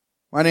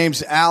My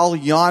name's Al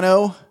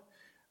Yano.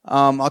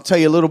 I'll tell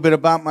you a little bit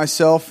about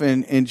myself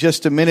in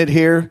just a minute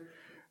here.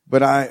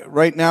 But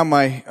right now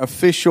my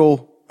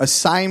official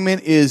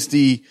assignment is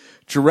the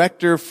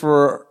director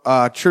for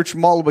church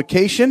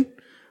multiplication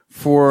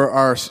for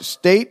our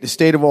state, the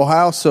state of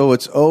Ohio. So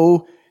it's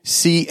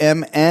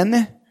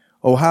OCMN,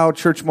 Ohio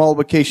Church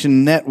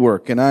Multiplication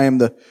Network, and I am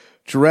the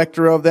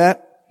director of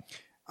that.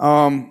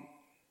 I'm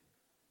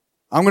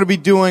going to be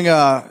doing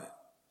a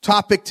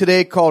topic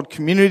today called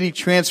community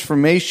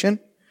transformation.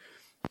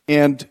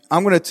 And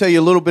I'm going to tell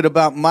you a little bit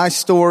about my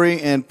story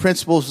and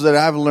principles that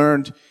I've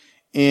learned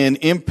in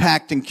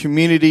impacting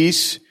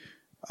communities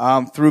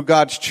through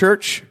God's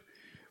church.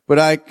 But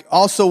I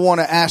also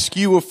want to ask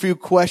you a few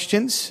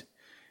questions.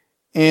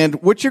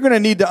 And what you're going to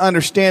need to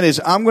understand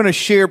is I'm going to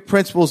share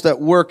principles that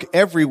work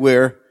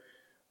everywhere,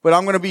 but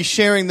I'm going to be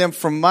sharing them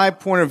from my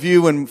point of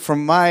view and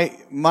from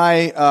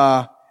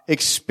my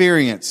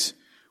experience,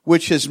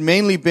 which has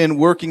mainly been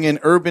working in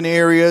urban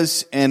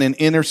areas and in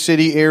inner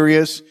city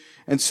areas.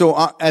 And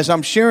so as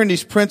I'm sharing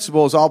these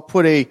principles, I'll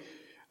put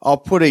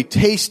a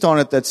taste on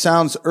it that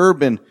sounds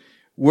urban.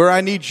 Where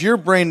I need your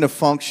brain to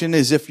function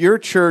is if your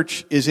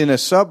church is in a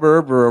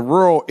suburb or a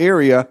rural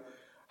area,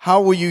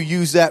 how will you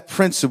use that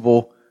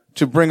principle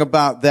to bring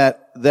about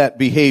that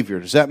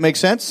behavior? Does that make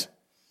sense?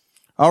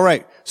 All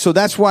right. So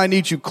that's why I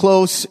need you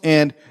close,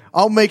 and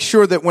I'll make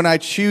sure that when I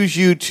choose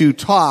you to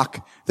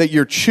talk, that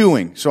you're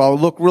chewing. So I'll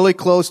look really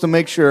close to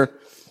make sure,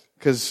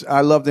 because I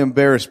love to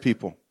embarrass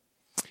people.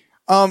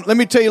 Let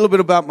me tell you a little bit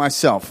about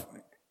myself.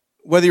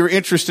 Whether you're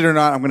interested or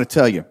not, I'm going to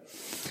tell you.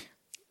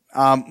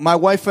 My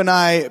wife and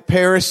I,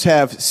 Paris,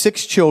 have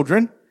 6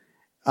 children.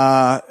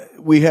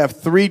 We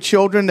have 3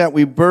 children that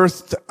we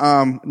birthed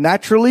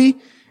naturally,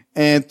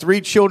 and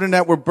 3 children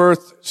that were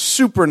birthed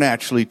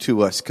supernaturally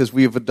to us because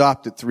we have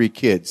adopted 3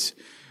 kids.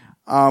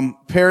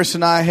 Paris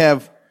and I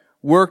have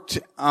worked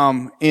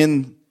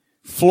in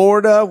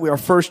Florida. Our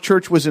first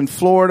church was in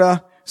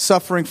Florida,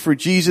 suffering for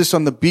Jesus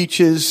on the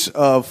beaches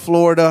of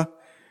Florida.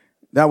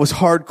 That was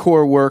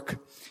hardcore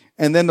work.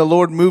 And then the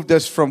Lord moved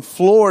us from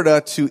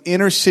Florida to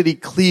inner city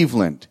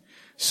Cleveland.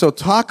 So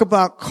talk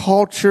about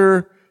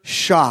culture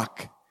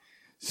shock.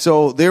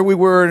 So there we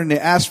were in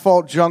the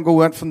asphalt jungle,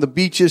 went from the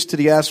beaches to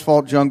the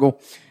asphalt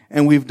jungle,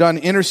 and we've done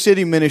inner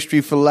city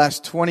ministry for the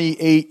last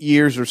 28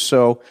 years or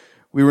so.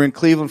 We were in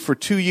Cleveland for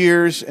 2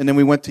 years, and then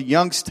we went to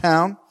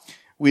Youngstown.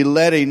 We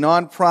led a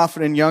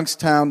nonprofit in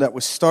Youngstown that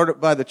was started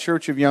by the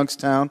Church of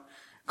Youngstown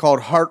called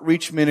Heart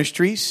Reach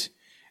Ministries.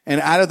 And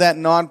out of that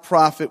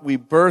nonprofit, we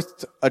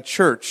birthed a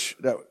church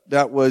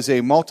that was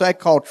a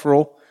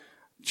multicultural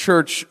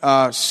church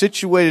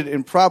situated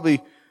in probably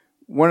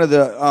one of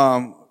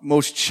the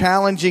most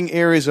challenging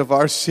areas of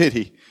our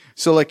city.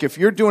 So like if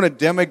you're doing a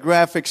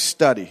demographic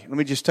study, let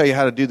me just tell you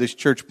how to do this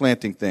church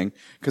planting thing,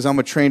 because I'm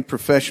a trained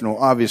professional.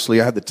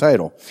 Obviously, I have the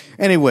title.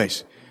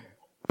 Anyways,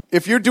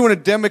 if you're doing a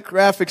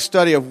demographic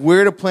study of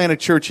where to plant a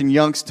church in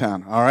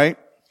Youngstown, all right?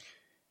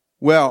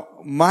 Well,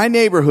 my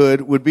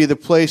neighborhood would be the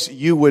place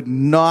you would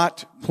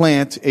not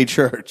plant a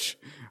church,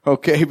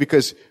 okay?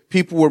 Because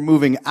people were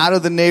moving out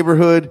of the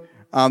neighborhood.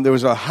 There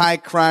was a high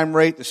crime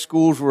rate. The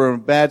schools were in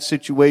a bad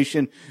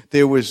situation.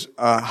 There was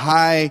a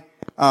high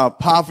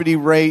poverty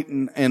rate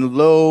and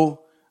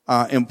low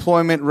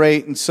employment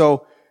rate. And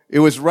so it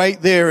was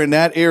right there in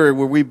that area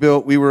where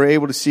we were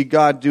able to see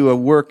God do a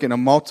work in a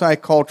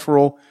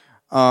multicultural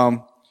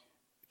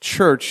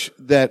church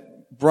that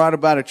brought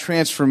about a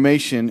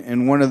transformation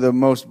in one of the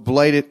most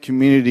blighted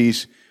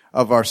communities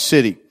of our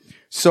city.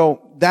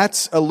 So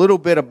that's a little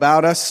bit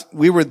about us.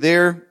 We were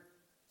there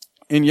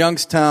in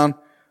Youngstown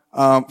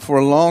for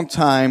a long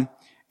time,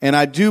 and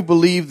I do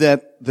believe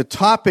that the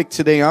topic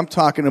today I'm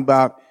talking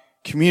about,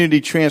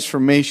 community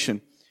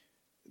transformation.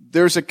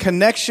 There's a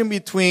connection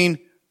between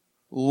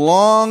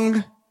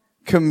long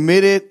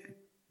committed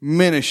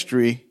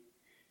ministry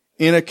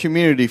in a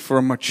community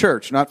from a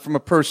church, not from a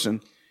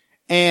person,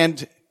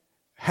 and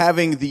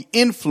having the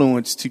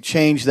influence to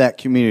change that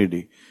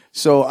community.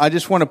 So I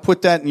just want to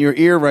put that in your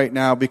ear right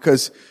now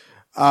because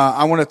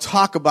I want to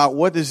talk about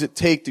what does it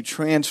take to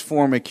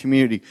transform a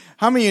community.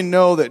 How many of you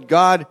know that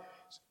God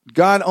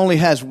only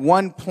has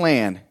one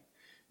plan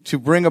to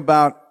bring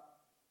about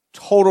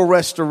total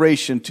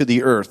restoration to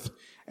the earth,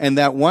 and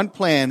that one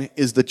plan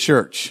is the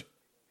church.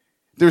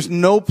 There's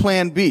no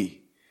plan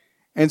B.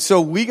 And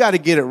so we got to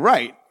get it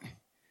right.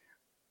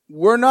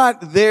 We're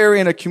not there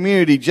in a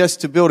community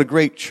just to build a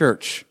great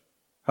church.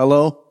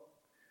 Hello?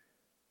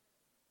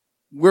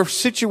 We're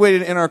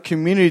situated in our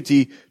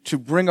community to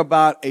bring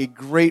about a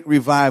great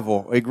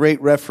revival, a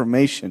great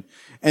reformation.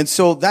 And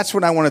so that's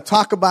what I want to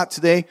talk about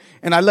today.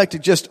 And I'd like to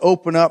just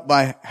open up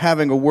by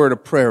having a word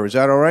of prayer. Is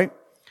that all right?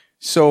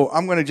 So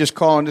I'm going to just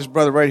call on this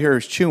brother right here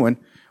who's chewing.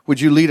 Would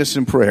you lead us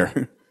in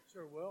prayer?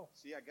 Sure will.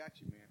 See, I got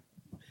you,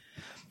 man.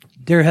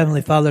 Dear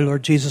Heavenly Father,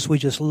 Lord Jesus, we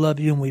just love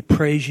you and we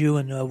praise you.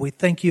 And we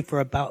thank you for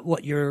about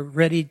what you're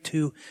ready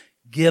to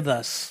give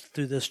us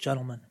through this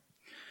gentleman.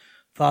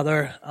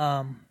 Father,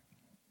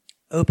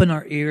 open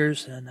our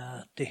ears and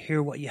to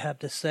hear what you have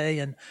to say,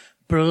 and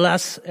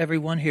bless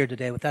everyone here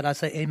today. With that, I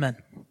say amen.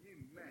 Amen.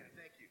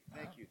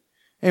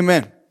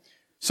 Amen.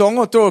 So I'm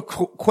going to throw a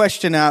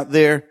question out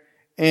there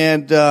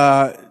and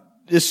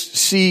just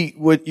see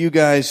what you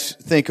guys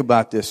think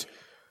about this.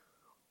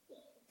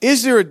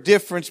 Is there a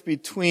difference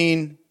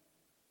between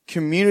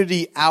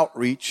community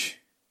outreach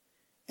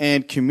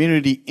and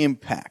community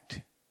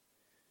impact?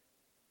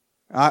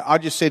 I'll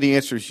just say the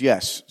answer is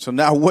yes. So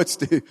now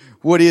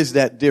what is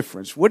that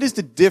difference? What is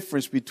the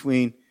difference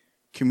between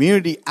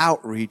community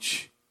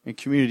outreach and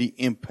community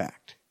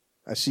impact?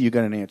 I see you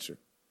got an answer.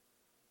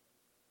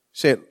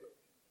 Say it.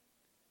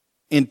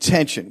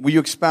 Intention. Will you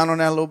expound on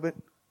that a little bit?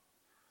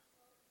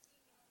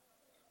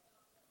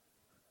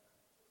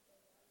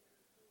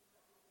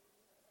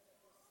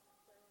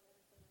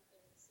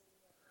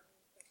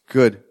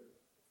 Good.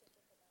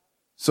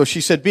 So she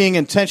said being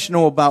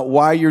intentional about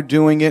why you're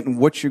doing it and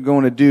what you're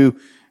going to do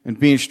and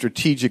being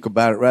strategic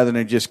about it rather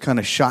than just kind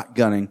of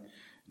shotgunning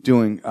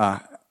doing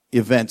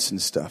events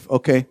and stuff.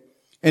 Okay.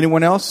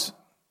 Anyone else?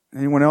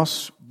 Anyone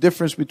else?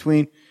 Difference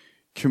between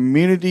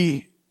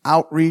community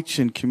outreach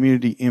and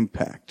community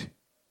impact.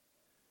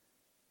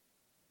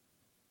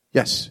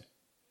 Yes.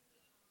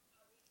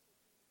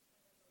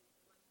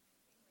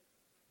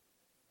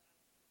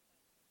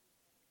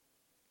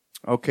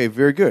 Okay,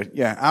 very good.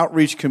 Yeah,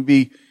 outreach can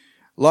be,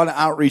 a lot of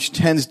outreach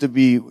tends to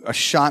be a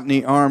shot in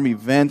the arm,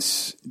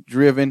 events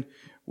driven,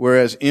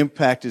 whereas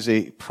impact is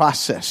a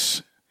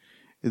process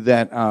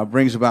that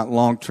brings about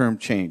long-term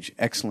change.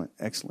 Excellent,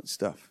 excellent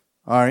stuff.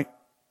 All right.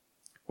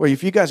 Well,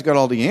 if you guys got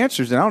all the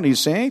answers, then I don't need to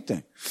say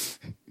anything.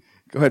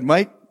 Go ahead,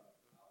 Mike.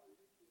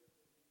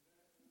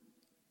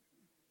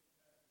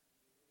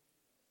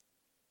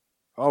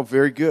 Oh,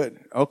 very good.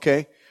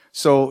 Okay.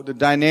 So the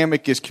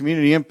dynamic is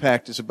community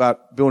impact is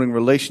about building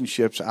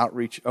relationships,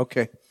 outreach.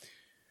 Okay.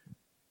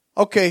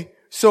 Okay.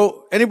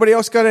 So anybody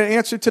else got an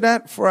answer to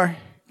that before I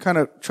kind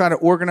of try to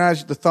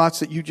organize the thoughts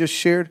that you just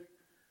shared?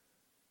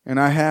 And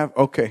I have?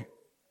 Okay.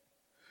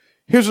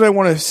 Here's what I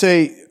want to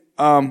say.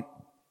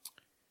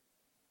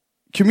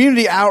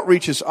 Community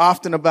outreach is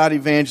often about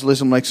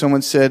evangelism, like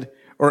someone said,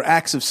 or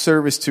acts of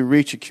service to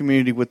reach a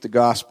community with the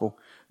gospel.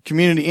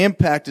 Community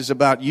impact is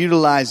about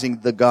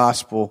utilizing the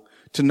gospel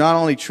to not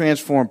only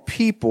transform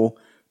people,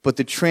 but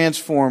to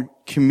transform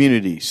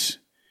communities.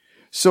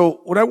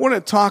 So what I want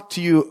to talk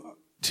to you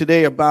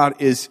today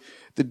about is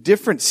the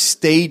different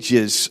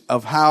stages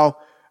of how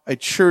a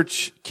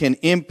church can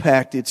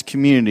impact its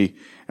community.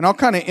 And I'll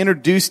kind of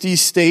introduce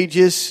these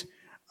stages,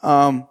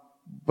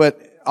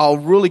 but I'll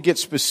really get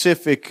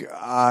specific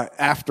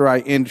after I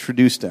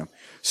introduce them.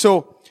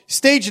 So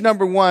stage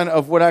number one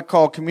of what I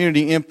call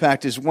community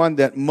impact is one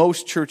that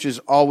most churches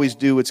always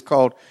do. It's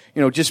called,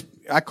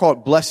 I call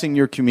it blessing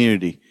your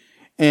community.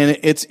 And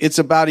it's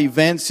about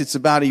events. It's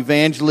about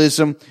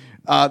evangelism.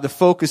 The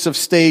focus of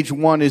stage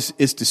one is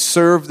to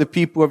serve the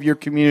people of your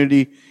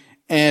community.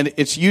 And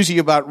it's usually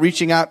about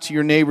reaching out to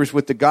your neighbors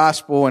with the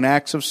gospel and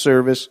acts of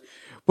service.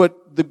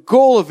 But the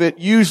goal of it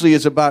usually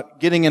is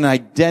about getting an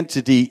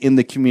identity in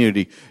the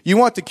community. You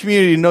want the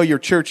community to know your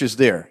church is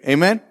there.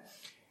 Amen?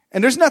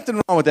 And there's nothing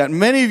wrong with that.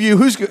 Many of you,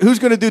 who's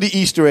going to do the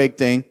Easter egg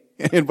thing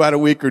in about a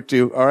week or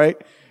two, all right?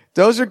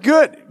 Those are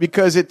good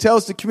because it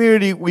tells the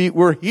community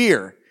we're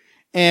here.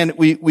 And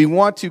we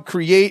want to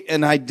create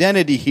an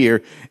identity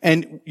here.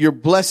 And you're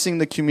blessing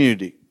the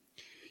community.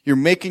 You're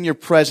making your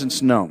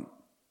presence known.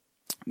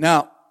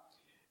 Now,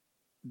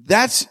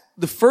 that's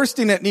the first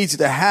thing that needs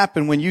to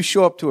happen when you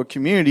show up to a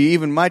community.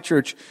 Even my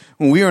church,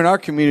 when we were in our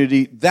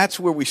community, that's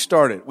where we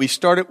started. We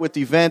started with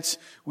events.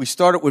 We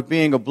started with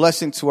being a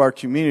blessing to our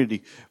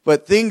community.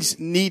 But things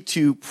need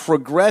to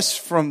progress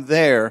from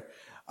there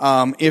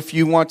if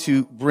you want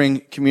to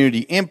bring community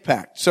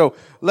impact. So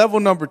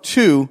level number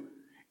 2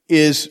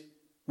 is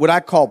what I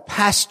call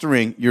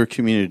pastoring your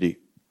community.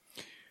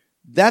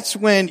 That's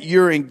when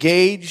you're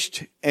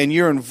engaged and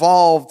you're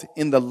involved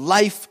in the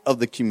life of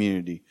the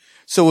community.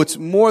 So it's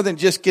more than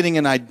just getting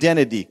an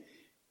identity.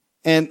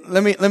 And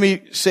let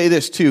me say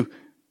this too.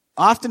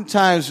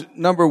 Oftentimes,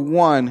 number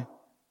one,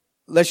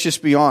 let's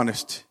just be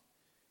honest,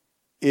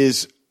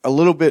 is a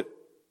little bit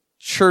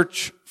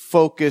church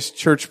focused,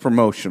 church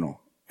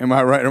promotional. Am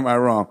I right or am I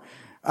wrong?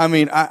 I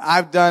mean,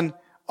 I've done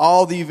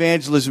all the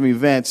evangelism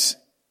events,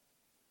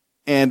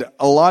 and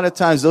a lot of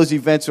times those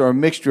events are a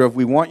mixture of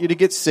we want you to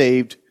get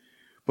saved,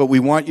 but we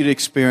want you to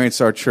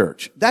experience our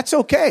church. That's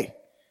okay.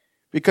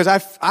 Because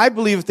I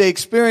believe if they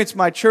experience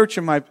my church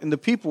and the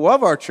people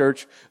of our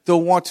church,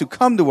 they'll want to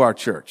come to our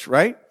church,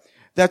 right?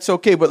 That's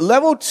okay. But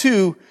level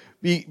 2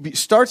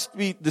 starts to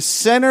be the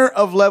center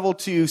of level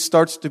 2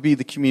 starts to be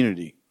the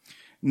community.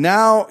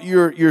 Now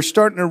you're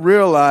starting to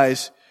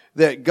realize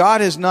that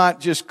God has not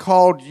just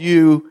called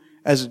you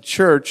as a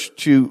church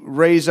to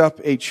raise up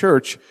a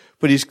church,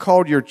 but He's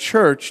called your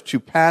church to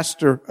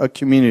pastor a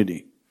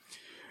community.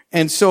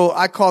 And so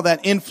I call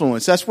that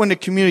influence. That's when the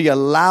community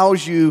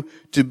allows you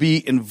to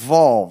be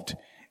involved.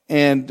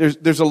 And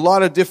there's a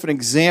lot of different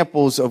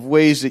examples of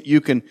ways that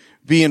you can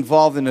be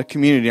involved in the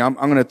community. I'm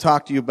going to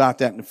talk to you about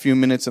that in a few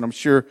minutes, and I'm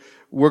sure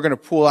we're going to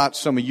pull out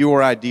some of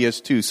your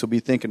ideas too, so be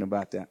thinking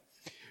about that.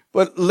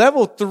 But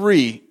level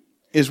 3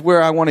 is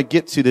where I want to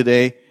get to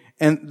today,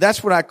 And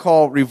that's what I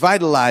call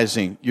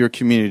revitalizing your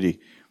community.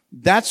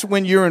 That's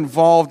when you're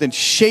involved in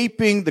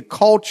shaping the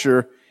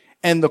culture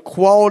and the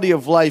quality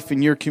of life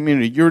in your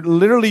community. You're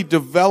literally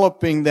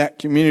developing that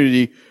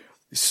community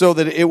so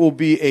that it will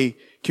be a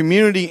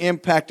community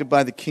impacted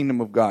by the kingdom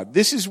of God.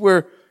 This is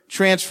where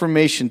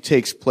transformation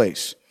takes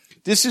place.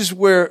 This is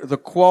where the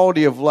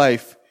quality of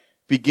life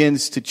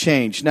begins to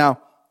change. Now,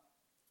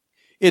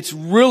 it's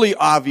really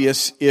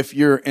obvious if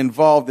you're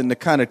involved in the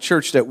kind of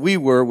church that we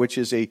were, which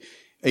is a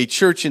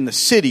church in the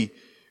city,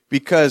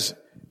 because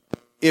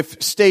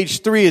if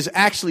stage 3 is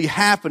actually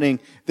happening,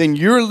 then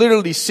you're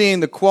literally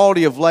seeing the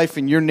quality of life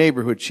in your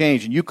neighborhood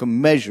change, and you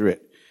can measure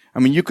it. I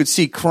mean, you could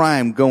see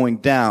crime going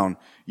down.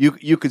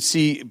 You could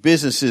see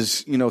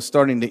businesses,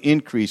 starting to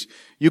increase.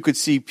 You could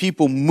see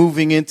people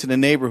moving into the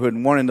neighborhood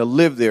and wanting to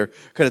live there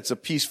because it's a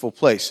peaceful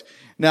place.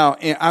 Now,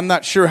 I'm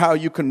not sure how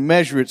you can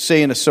measure it,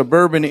 say in a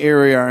suburban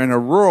area or in a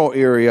rural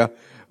area,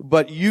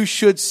 but you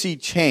should see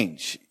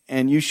change,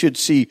 and you should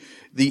see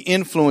the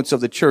influence of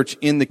the church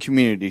in the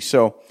community.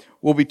 So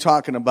we'll be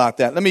talking about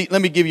that. Let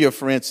me give you a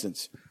for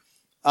instance.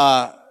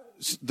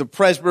 The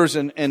presbyters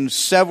and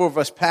several of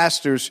us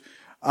pastors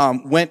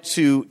went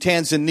to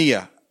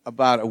Tanzania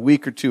about a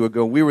week or two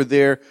ago. We were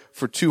there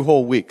for 2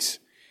 whole weeks.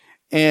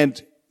 And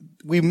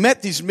we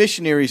met these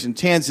missionaries in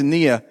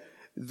Tanzania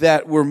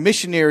that were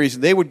missionaries.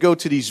 They would go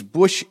to these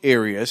bush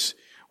areas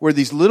where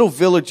these little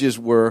villages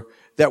were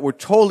that were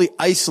totally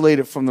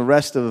isolated from the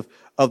rest of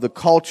the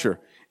culture.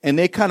 And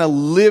they kind of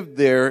lived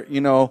there,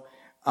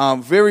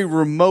 very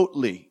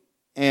remotely.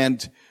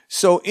 And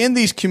so in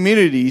these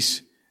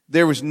communities,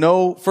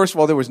 first of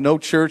all, there was no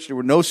church. There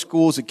were no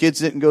schools. The kids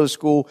didn't go to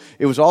school.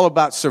 It was all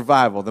about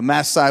survival. The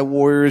Maasai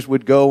warriors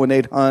would go and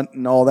they'd hunt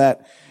and all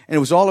that. And it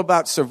was all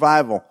about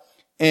survival.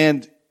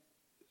 And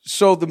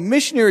so the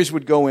missionaries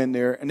would go in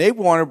there and they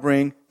want to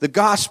bring the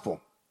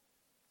gospel.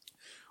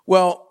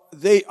 Well,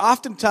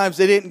 oftentimes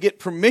they didn't get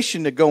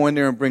permission to go in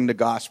there and bring the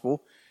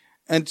gospel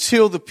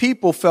until the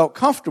people felt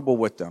comfortable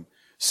with them.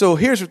 So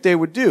here's what they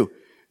would do.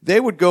 They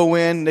would go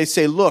in and they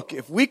say, look,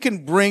 if we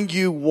can bring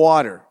you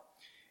water,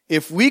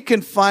 if we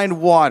can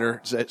find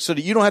water so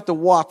that you don't have to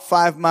walk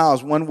 5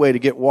 miles one way to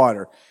get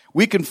water,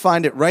 we can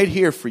find it right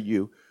here for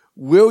you.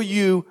 Will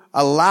you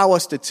allow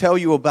us to tell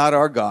you about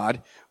our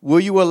God? Will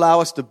you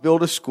allow us to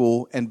build a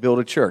school and build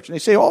a church? And they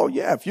say, oh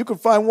yeah, if you can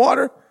find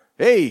water,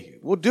 hey,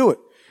 we'll do it.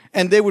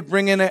 And they would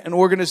bring in an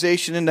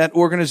organization, and that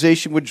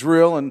organization would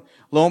drill, and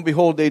lo and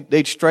behold,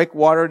 they'd strike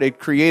water, they'd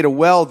create a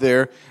well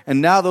there,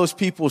 and now those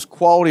people's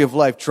quality of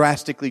life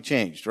drastically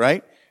changed,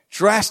 right?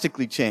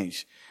 Drastically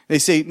changed. They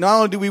say, not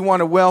only do we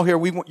want a well here,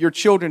 we want your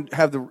children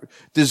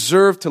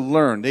deserve to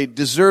learn. They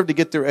deserve to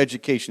get their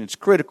education. It's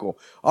critical.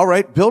 All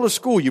right, build a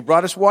school. You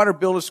brought us water,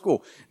 build a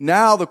school.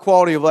 Now the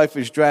quality of life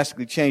is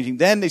drastically changing.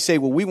 Then they say,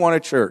 well, we want a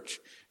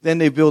church. Then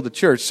they build a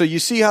church. So you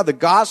see how the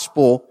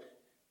gospel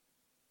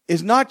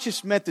is not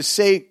just meant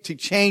to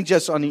change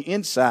us on the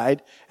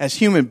inside as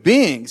human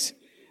beings.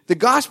 The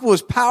gospel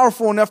is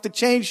powerful enough to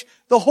change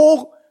the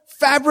whole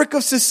fabric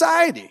of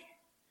society.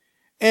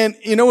 And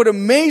what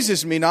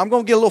amazes me, now I'm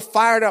going to get a little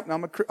fired up.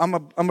 Now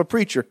I'm a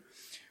preacher.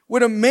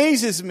 What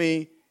amazes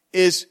me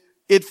is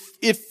it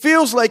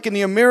feels like in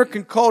the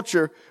American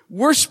culture,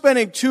 we're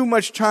spending too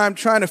much time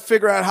trying to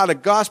figure out how the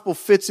gospel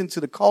fits into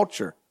the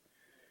culture.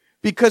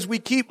 Because we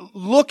keep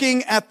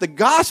looking at the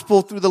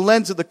gospel through the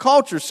lens of the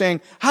culture,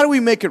 saying, how do we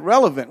make it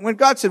relevant? When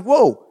God said,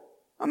 whoa,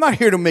 I'm not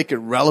here to make it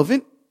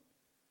relevant.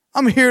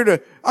 I'm here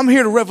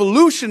to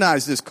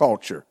revolutionize this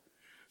culture.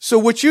 So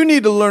what you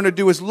need to learn to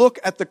do is look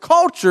at the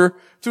culture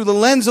through the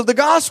lens of the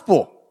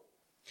gospel.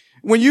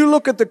 When you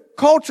look at the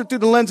culture through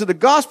the lens of the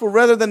gospel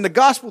rather than the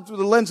gospel through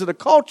the lens of the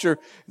culture,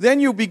 then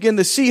you'll begin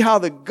to see how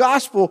the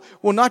gospel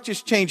will not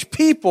just change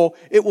people,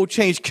 it will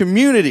change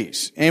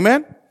communities.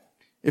 Amen?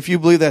 If you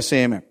believe that,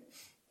 say amen.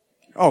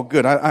 Oh,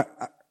 good.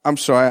 I'm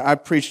sorry. I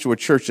preach to a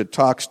church that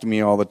talks to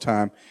me all the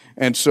time.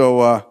 And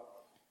so,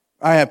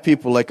 I have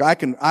people like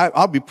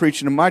I'll be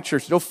preaching in my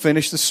church. They'll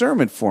finish the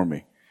sermon for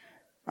me.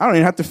 I don't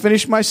even have to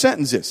finish my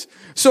sentences.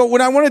 So what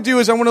I want to do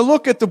is I want to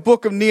look at the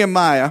book of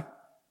Nehemiah.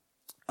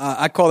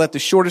 I call that the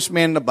shortest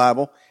man in the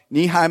Bible,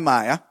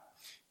 Nehemiah.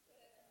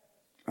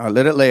 I'll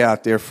let it lay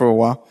out there for a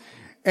while.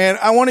 And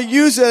I want to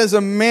use it as a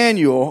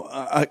manual,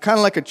 kind of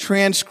like a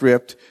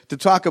transcript to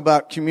talk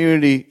about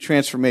community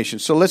transformation.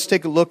 So let's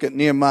take a look at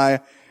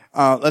Nehemiah.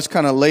 Let's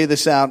kind of lay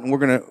this out, and we're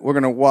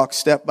going to walk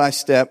step by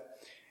step.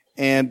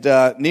 And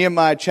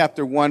Nehemiah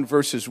chapter 1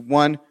 verses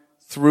 1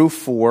 through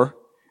 4.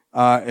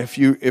 If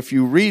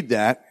you read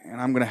that,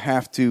 and I'm going to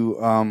have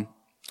to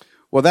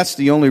that's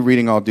the only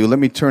reading I'll do. Let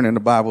me turn in the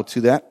Bible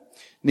to that.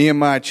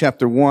 Nehemiah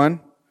chapter 1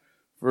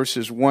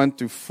 verses 1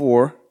 through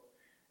 4.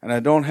 And I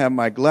don't have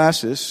my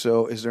glasses,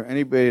 so is there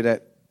anybody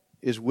that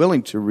is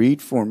willing to read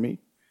for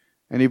me?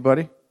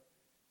 Anybody?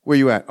 Where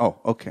you at? Oh,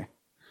 okay.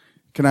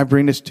 Can I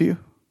bring this to you?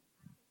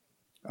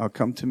 Oh,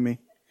 come to me.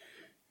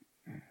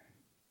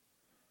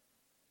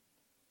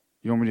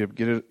 You want me to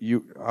get it?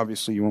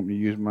 Obviously you want me to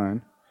use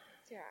mine.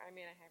 Yeah, I have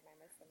my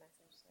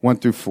message. 1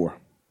 through 4.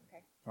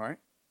 Okay. All right?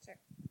 Sure.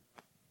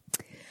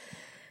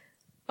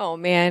 Oh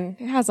man,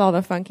 it has all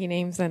the funky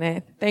names in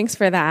it. Thanks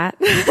for that.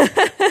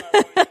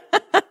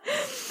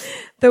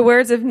 The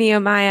words of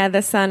Nehemiah,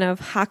 the son of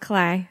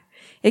Hachli.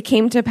 It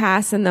came to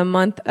pass in the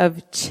month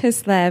of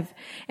Chislev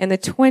in the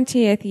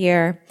 20th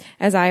year,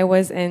 as I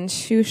was in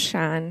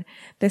Shushan,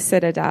 the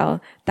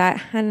citadel, that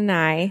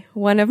Hanani,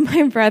 one of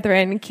my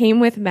brethren, came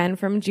with men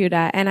from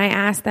Judah, and I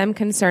asked them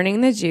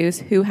concerning the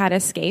Jews who had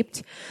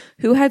escaped,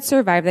 who had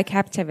survived the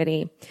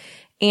captivity,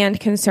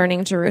 and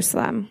concerning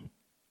Jerusalem.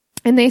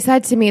 And they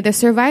said to me, the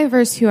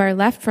survivors who are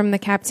left from the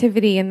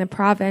captivity in the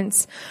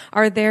province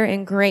are there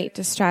in great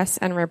distress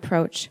and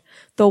reproach.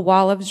 The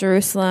wall of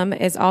Jerusalem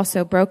is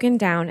also broken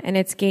down, and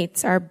its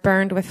gates are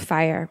burned with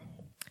fire.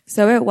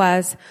 So it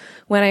was,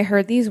 when I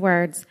heard these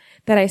words,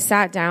 that I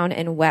sat down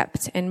and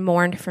wept and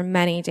mourned for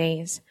many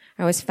days.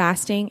 I was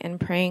fasting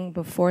and praying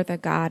before the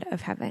God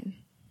of heaven.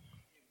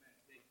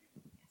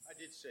 I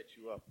did set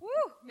you up.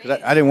 'Cause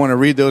I didn't want to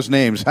read those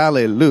names.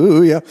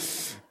 Hallelujah.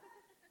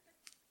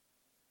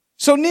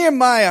 So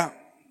Nehemiah,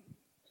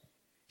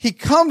 he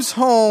comes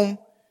home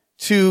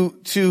to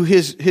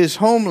his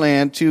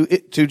homeland, to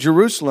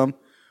Jerusalem,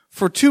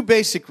 for two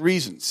basic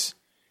reasons.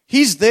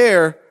 He's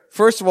there,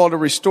 first of all, to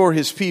restore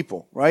his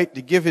people, right?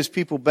 To give his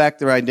people back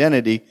their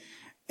identity.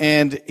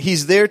 And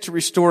he's there to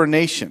restore a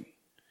nation.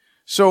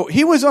 So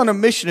he was on a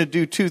mission to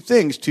do two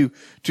things, to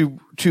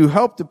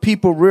help the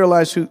people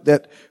realize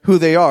who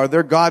they are.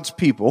 They're God's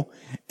people,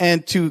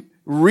 and to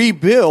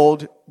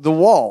rebuild the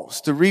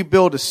walls, to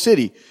rebuild a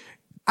city.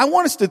 I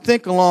want us to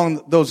think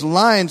along those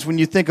lines when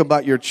you think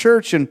about your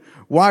church and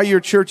why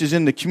your church is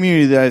in the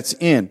community that it's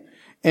in.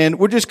 And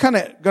we're just kind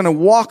of going to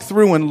walk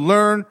through and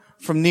learn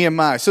from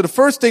Nehemiah. So the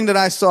first thing that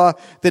I saw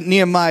that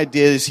Nehemiah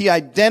did is he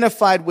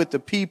identified with the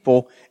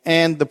people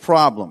and the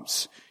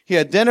problems. He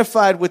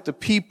identified with the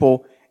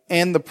people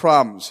and the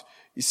problems.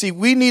 You see,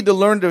 we need to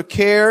learn to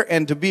care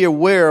and to be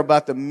aware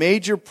about the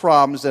major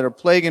problems that are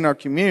plaguing our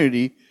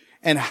community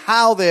and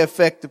how they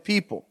affect the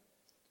people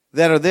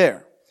that are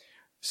there.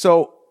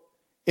 So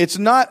it's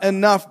not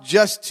enough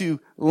just to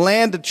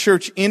land a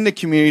church in the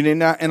community.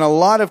 And a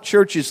lot of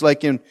churches,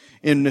 like in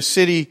the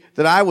city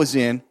that I was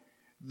in,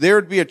 there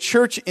would be a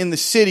church in the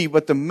city,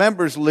 but the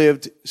members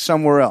lived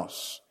somewhere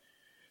else.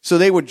 So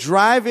they would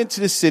drive into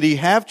the city,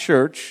 have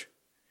church,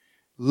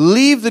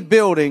 leave the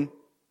building,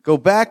 go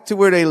back to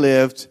where they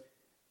lived,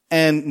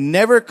 and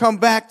never come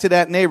back to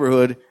that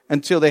neighborhood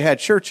until they had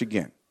church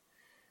again.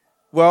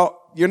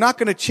 Well, you're not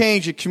going to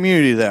change a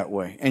community that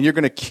way, and you're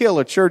going to kill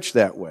a church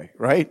that way,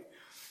 right?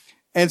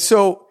 And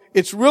so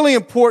it's really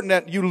important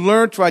that you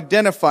learn to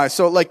identify.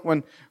 So like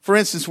for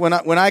instance, when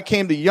I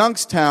came to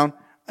Youngstown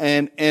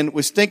and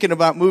was thinking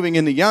about moving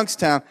into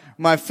Youngstown,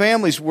 my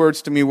family's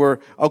words to me were,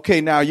 okay,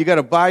 now you got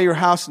to buy your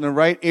house in the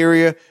right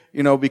area,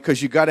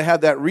 because you got to have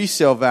that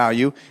resale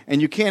value,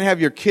 and you can't have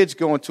your kids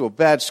going to a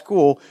bad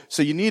school.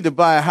 So you need to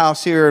buy a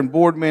house here in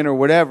Boardman or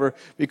whatever,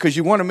 because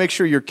you want to make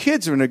sure your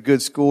kids are in a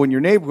good school and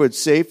your neighborhood's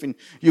safe, and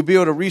you'll be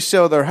able to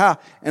resell their house.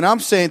 And I'm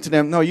saying to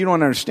them, no, you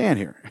don't understand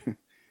here.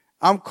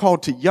 I'm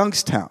called to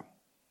Youngstown.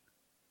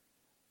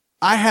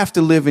 I have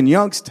to live in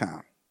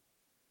Youngstown.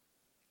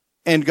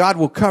 And God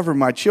will cover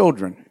my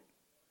children.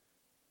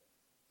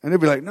 And they'll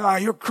be like, no,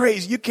 you're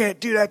crazy. You can't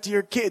do that to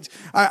your kids.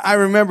 I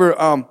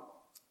remember,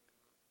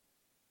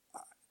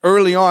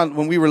 early on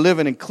when we were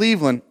living in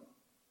Cleveland,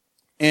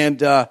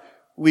 and,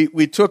 we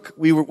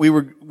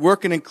were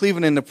working in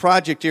Cleveland in the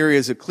project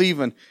areas of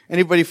Cleveland.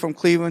 Anybody from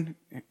Cleveland?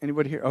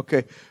 Anybody here?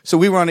 Okay. So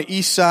we were on the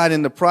east side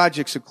in the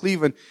projects of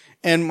Cleveland.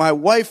 And my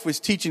wife was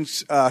teaching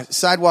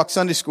Sidewalk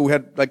Sunday School. We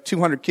had like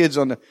 200 kids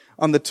on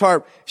the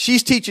tarp.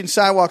 She's teaching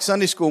Sidewalk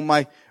Sunday School.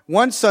 My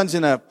one son's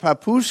in a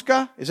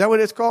papushka. Is that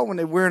what it's called when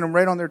they're wearing them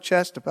right on their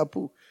chest? A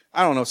papu.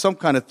 I don't know, some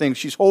kind of thing.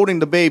 She's holding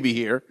the baby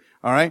here.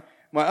 All right.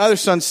 My other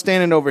son's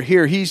standing over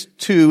here. He's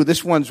 2.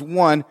 This one's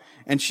 1.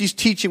 And she's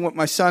teaching with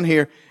my son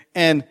here.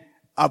 And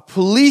a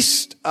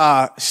police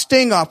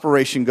sting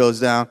operation goes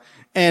down.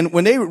 And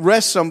when they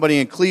arrest somebody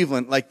in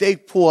Cleveland, like they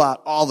pull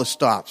out all the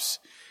stops.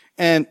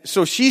 And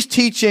so she's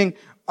teaching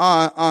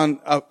on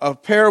a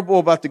parable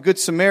about the Good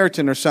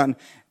Samaritan or something.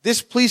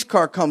 This police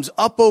car comes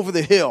up over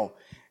the hill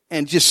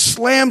and just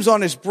slams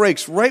on his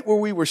brakes right where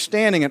we were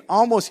standing and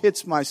almost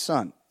hits my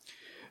son.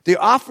 The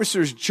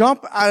officers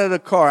jump out of the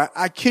car.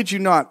 I kid you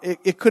not.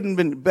 It couldn't have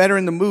been better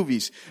in the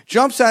movies.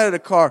 Jumps out of the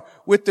car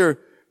with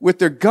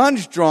their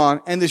guns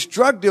drawn, and this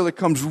drug dealer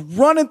comes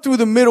running through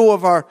the middle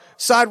of our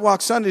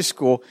Sidewalk Sunday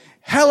School.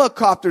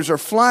 Helicopters are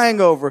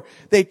flying over.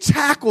 They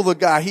tackle the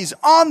guy. He's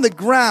on the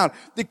ground.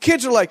 The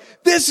kids are like,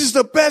 this is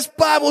the best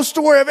Bible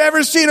story I've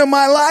ever seen in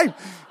my life.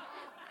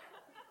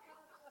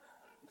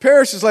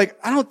 Paris is like,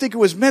 I don't think it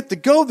was meant to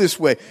go this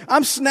way.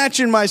 I'm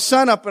snatching my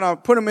son up and I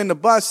put him in the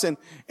bus, and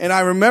I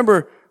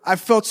remember I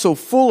felt so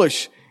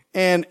foolish.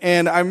 And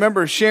I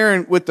remember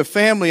sharing with the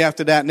family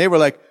after that, and they were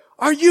like,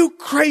 are you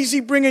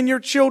crazy bringing your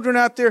children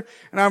out there?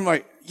 And I'm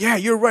like, yeah,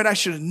 you're right. I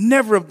should have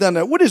never have done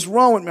that. What is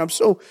wrong with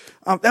me?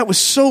 That was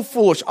so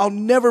foolish. I'll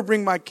never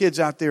bring my kids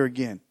out there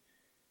again.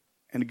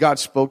 And God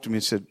spoke to me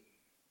and said,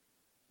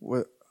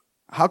 well,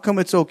 how come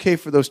it's okay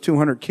for those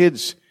 200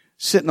 kids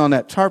sitting on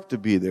that tarp to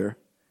be there,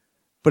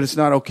 but it's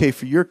not okay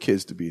for your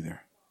kids to be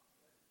there.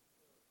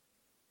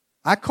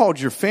 I called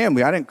your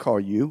family. I didn't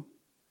call you.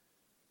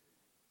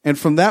 And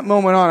from that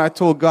moment on, I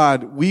told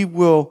God, we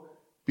will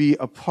be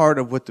a part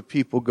of what the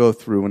people go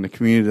through in the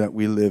community that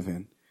we live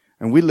in.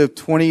 And we lived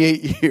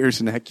 28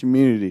 years in that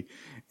community.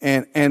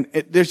 And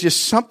there's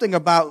just something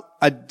about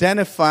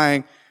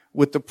identifying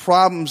with the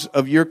problems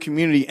of your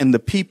community and the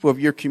people of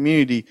your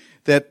community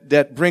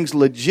that brings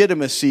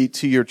legitimacy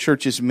to your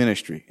church's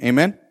ministry.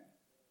 Amen?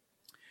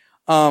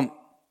 I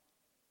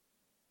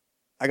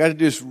got to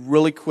do this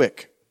really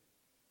quick.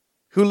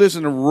 Who lives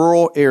in a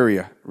rural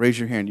area? Raise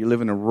your hand. You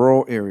live in a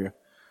rural area.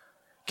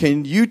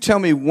 Can you tell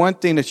me one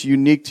thing that's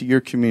unique to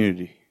your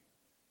community?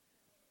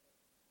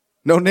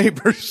 No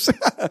neighbors.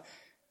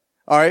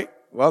 All right.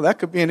 Well, that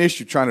could be an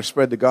issue trying to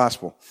spread the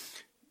gospel.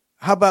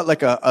 How about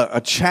like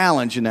a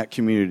challenge in that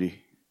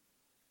community?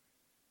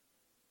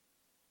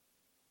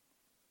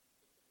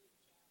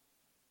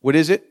 What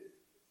is it?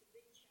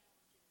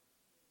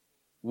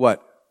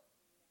 What?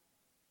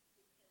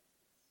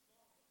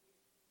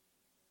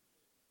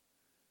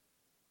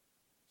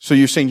 So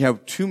you're saying you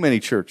have too many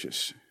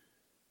churches.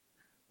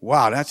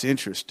 Wow, that's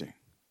interesting.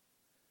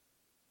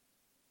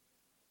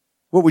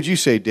 What would you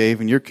say, Dave,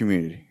 in your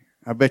community?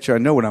 I bet you I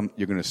know what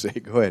you're going to say.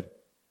 Go ahead.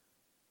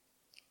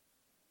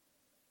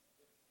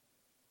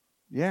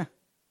 Yeah.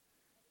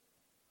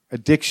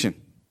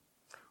 Addiction.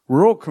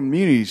 Rural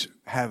communities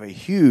have a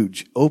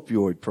huge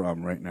opioid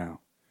problem right now.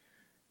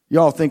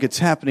 Y'all think it's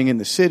happening in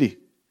the city,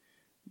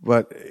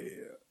 but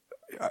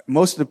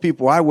most of the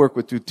people I work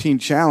with through Teen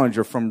Challenge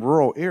are from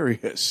rural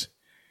areas.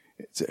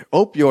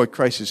 Opioid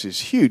crisis is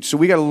huge. So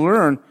we got to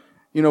learn,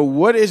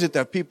 what is it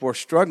that people are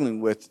struggling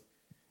with?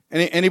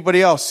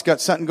 Anybody else got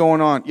something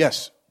going on?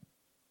 Yes.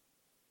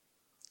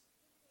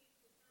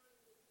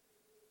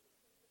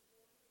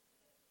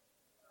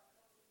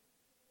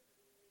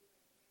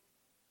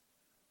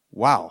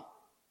 Wow.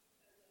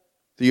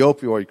 The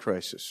opioid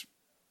crisis.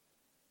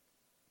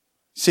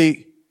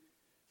 See,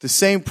 the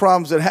same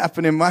problems that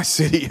happen in my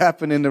city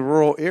happen in the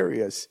rural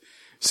areas.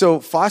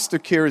 So foster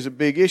care is a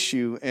big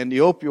issue, and the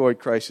opioid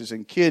crisis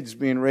and kids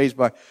being raised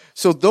by.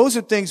 So those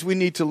are things we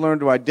need to learn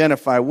to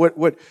identify.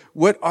 What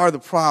are the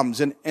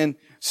problems? And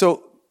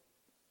so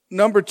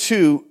number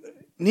 2,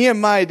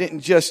 Nehemiah didn't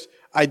just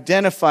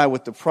identify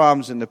with the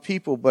problems and the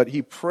people, but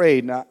he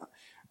prayed. Now,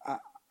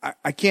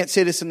 I can't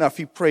say this enough.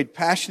 He prayed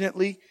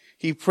passionately.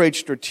 He prayed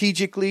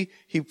strategically.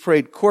 He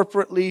prayed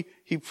corporately.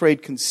 He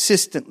prayed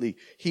consistently.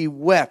 He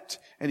wept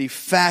and he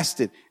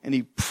fasted and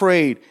he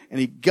prayed and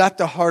he got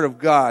the heart of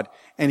God.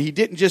 And he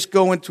didn't just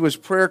go into his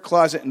prayer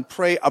closet and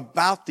pray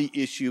about the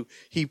issue.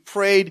 He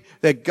prayed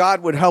that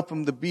God would help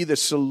him to be the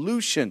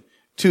solution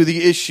to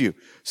the issue.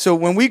 So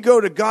when we go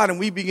to God and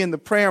we begin to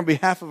pray on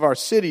behalf of our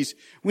cities,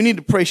 we need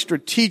to pray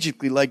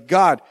strategically, like,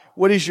 God,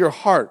 what is your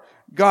heart?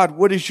 God,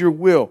 what is your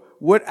will?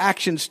 What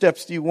action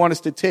steps do you want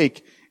us to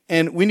take?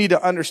 And we need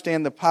to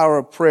understand the power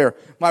of prayer.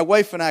 My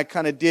wife and I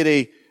kind of did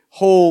a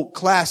whole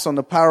class on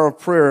the power of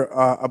prayer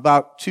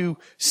about 2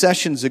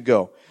 sessions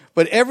ago.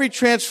 But every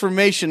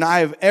transformation I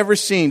have ever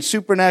seen,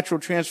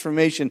 supernatural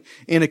transformation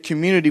in a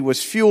community,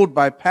 was fueled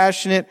by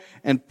passionate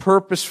and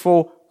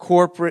purposeful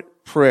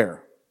corporate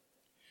prayer.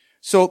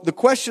 So the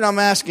question I'm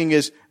asking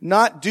is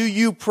not, do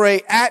you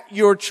pray at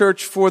your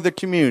church for the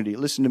community?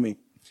 Listen to me.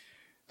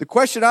 The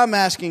question I'm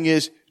asking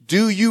is,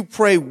 do you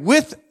pray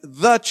with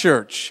the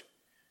church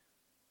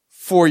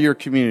for your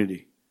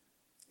community?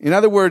 In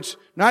other words,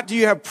 not do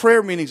you have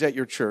prayer meetings at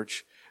your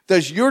church.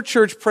 Does your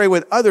church pray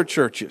with other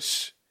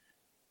churches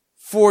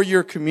for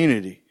your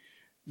community?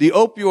 The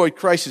opioid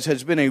crisis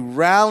has been a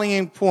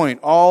rallying point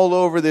all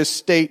over this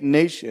state and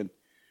nation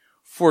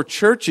for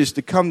churches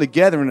to come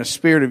together in a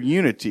spirit of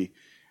unity.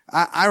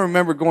 I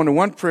remember going to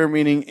one prayer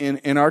meeting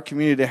in our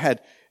community that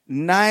had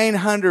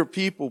 900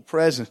 people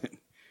present.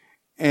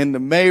 And the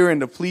mayor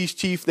and the police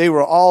chief, they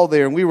were all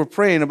there. And we were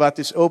praying about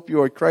this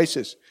opioid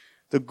crisis.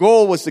 The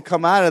goal was to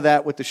come out of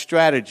that with a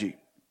strategy.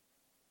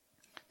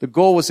 The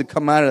goal was to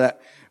come out of that.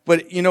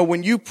 But,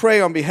 when you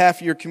pray on behalf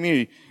of your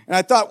community, and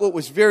I thought what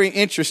was very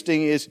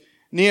interesting is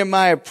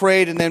Nehemiah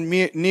prayed, and then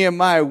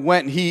Nehemiah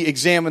went and he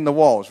examined the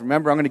walls.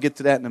 Remember, I'm going to get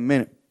to that in a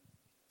minute.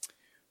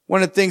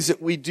 One of the things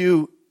that we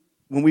do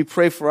when we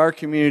pray for our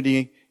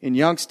community in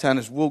Youngstown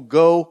is we'll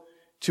go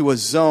to a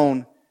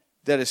zone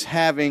that is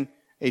having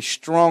a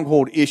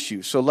stronghold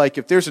issue. So like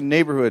if there's a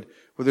neighborhood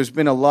where there's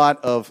been a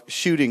lot of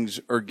shootings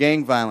or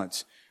gang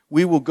violence,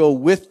 we will go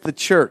with the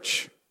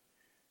church.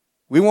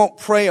 We won't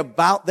pray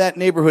about that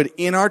neighborhood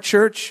in our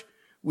church.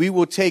 We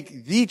will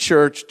take the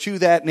church to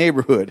that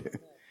neighborhood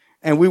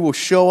and we will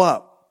show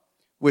up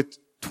with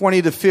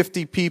 20 to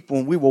 50 people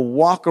and we will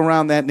walk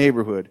around that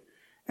neighborhood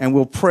and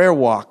we'll prayer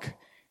walk.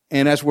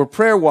 And as we're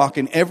prayer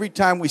walking, every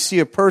time we see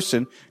a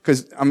person,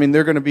 because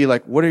they're going to be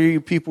like, what are you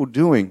people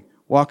doing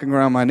walking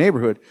around my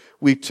neighborhood?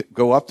 We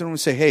go up to them and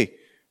say, hey,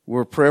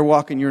 we're prayer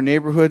walking your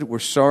neighborhood. We're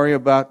sorry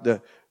about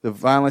the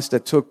violence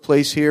that took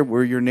place here.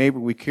 We're your neighbor.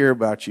 We care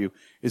about you.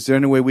 Is there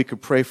any way we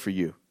could pray for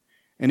you?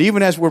 And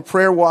even as we're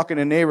prayer walking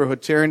in the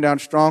neighborhood, tearing down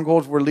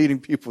strongholds, we're leading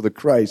people to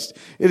Christ.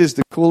 It is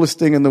the coolest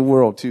thing in the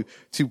world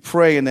to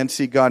pray and then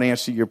see God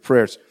answer your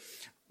prayers.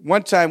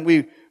 One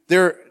time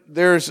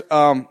there's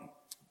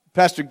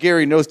Pastor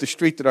Gary knows the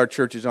street that our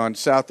church is on,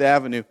 South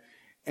Avenue,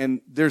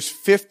 and there's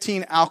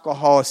 15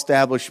 alcohol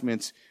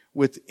establishments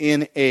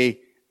within a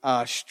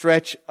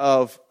stretch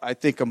of, I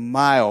think, a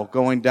mile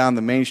going down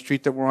the main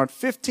street that we're on.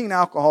 15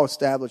 alcohol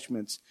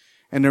establishments,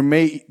 and there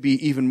may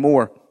be even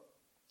more.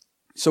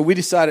 So we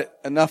decided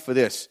enough of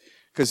this,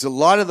 because a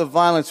lot of the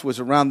violence was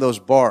around those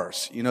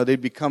bars. You know, they'd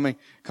be coming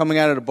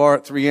out of the bar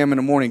at 3 a.m. in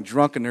the morning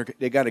drunk, and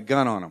they got a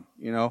gun on them,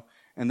 you know,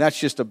 and that's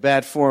just a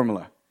bad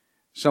formula.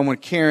 Someone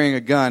carrying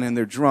a gun and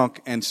they're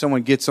drunk, and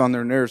someone gets on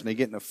their nerves and they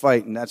get in a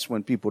fight, and that's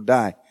when people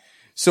die.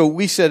 So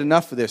we said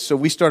enough of this. So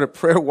we started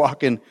prayer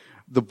walking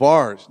the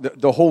bars,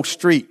 the whole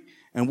street,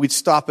 and we'd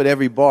stop at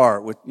every bar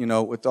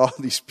with all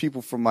these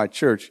people from my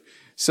church.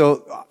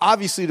 So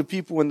obviously the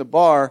people in the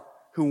bar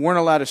who weren't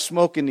allowed to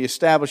smoke in the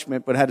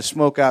establishment but had to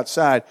smoke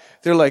outside,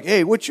 they're like,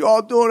 hey, what you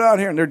all doing out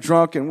here? And they're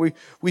drunk, and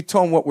we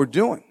told them what we're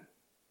doing.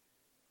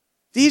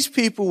 These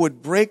people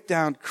would break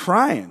down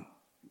crying.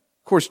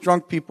 Of course,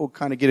 drunk people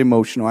kind of get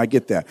emotional. I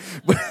get that.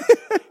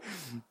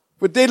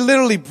 But they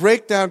literally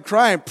break down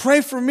crying.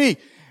 Pray for me.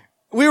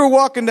 We were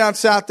walking down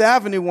South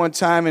Avenue one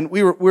time, and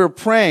we were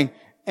praying,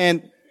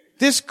 and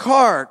this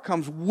car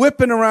comes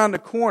whipping around the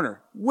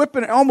corner,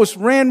 almost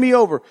ran me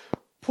over,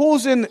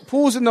 pulls in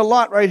the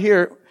lot right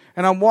here,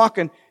 and I'm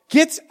walking,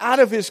 gets out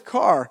of his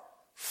car,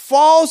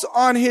 falls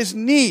on his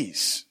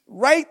knees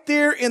right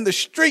there in the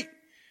street,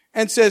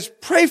 and says,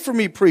 pray for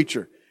me,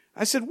 preacher.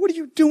 I said, what are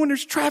you doing?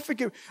 There's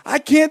traffic. I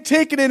can't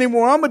take it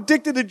anymore. I'm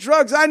addicted to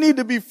drugs. I need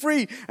to be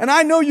free. And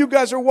I know you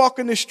guys are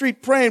walking the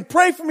street praying.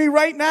 Pray for me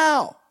right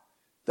now.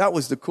 That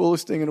was the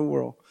coolest thing in the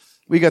world.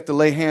 We got to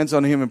lay hands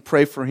on him and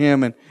pray for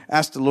him and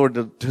ask the Lord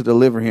to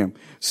deliver him.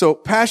 So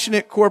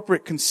passionate,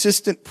 corporate,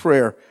 consistent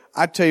prayer,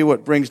 I tell you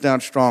what, brings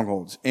down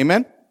strongholds.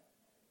 Amen?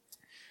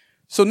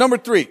 So number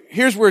 3,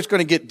 here's where it's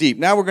going to get deep.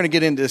 Now we're going to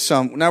get into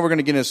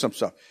some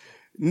stuff.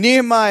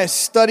 Nehemiah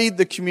studied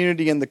the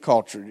community and the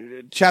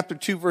culture. Chapter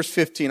 2, verse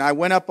 15. I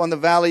went up on the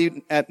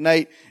valley at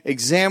night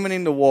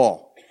examining the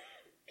wall.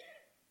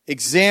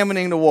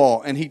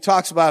 And he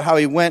talks about how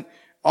he went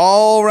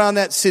all around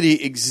that city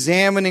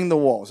examining the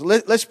walls.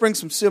 Let's bring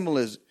some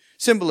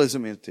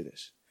symbolism into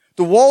this.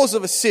 The walls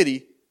of a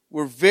city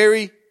were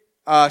very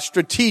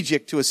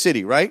strategic to a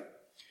city, right?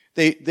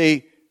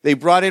 They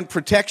brought in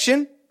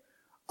protection.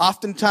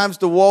 Oftentimes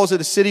the walls of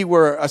the city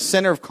were a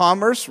center of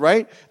commerce,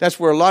 right? That's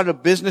where a lot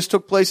of business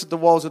took place at the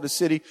walls of the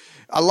city.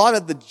 A lot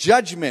of the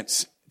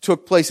judgments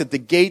took place at the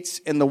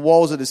gates and the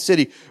walls of the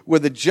city,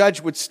 where the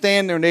judge would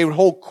stand there and they would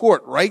hold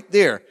court right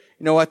there,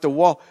 at the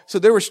wall. So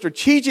there were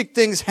strategic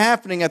things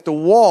happening at the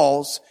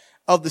walls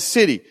of the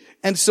city.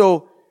 And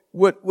so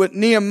what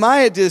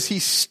Nehemiah did is he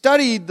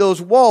studied those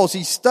walls.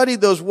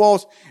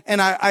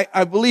 And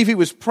I believe he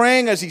was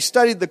praying as he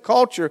studied the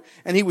culture,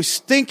 and he was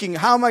thinking,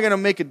 how am I going to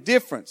make a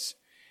difference?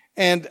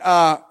 And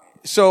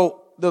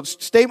so the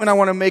statement I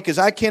want to make is,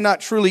 I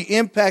cannot truly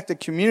impact a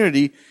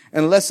community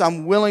unless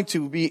I'm willing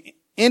to be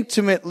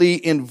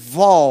intimately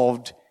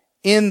involved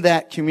in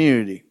that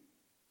community.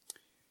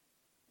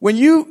 When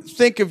you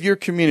think of your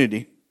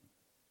community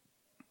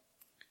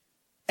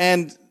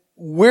and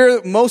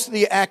where most of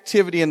the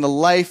activity in the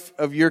life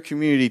of your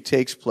community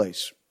takes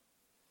place,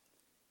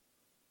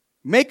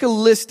 make a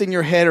list in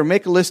your head or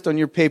make a list on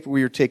your paper where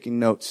you're taking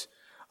notes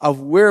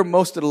of where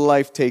most of the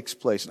life takes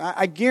place. And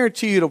I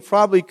guarantee you it'll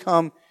probably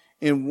come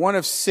in one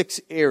of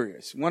 6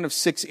 areas.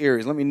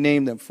 Let me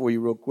name them for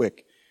you real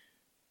quick.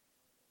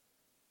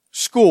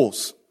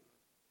 Schools.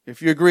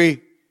 If you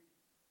agree,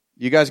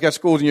 you guys got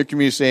schools in your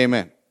community, say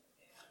amen.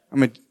 I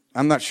mean,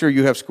 I'm not sure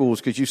you have schools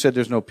because you said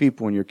there's no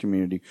people in your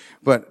community.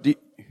 But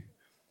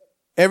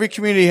every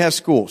community has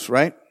schools,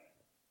 right?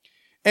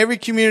 Every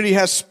community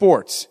has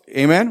sports.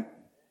 Amen?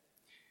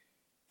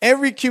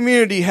 Every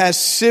community has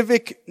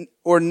civic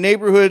or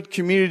neighborhood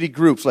community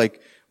groups.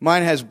 Like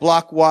mine has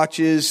block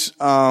watches,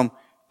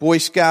 Boy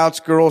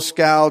Scouts, Girl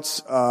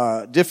Scouts,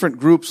 different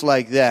groups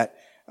like that,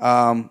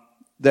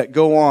 that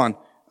go on.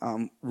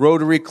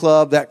 Rotary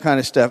Club, that kind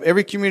of stuff.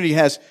 Every community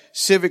has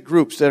civic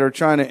groups that are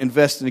trying to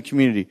invest in the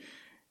community.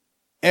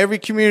 Every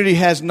community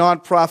has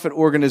nonprofit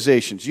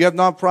organizations. You have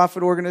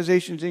nonprofit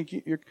organizations,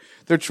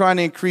 they're trying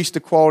to increase the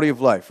quality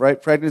of life,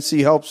 right?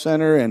 Pregnancy Help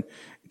Center and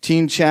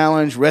Teen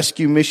Challenge,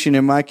 Rescue Mission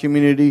in my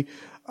community,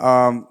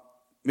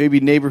 maybe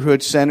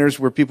neighborhood centers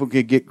where people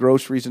could get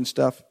groceries and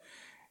stuff.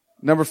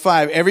 Number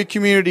 5, every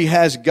community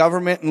has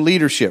government and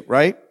leadership,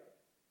 right?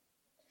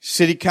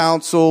 City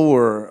council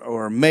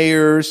or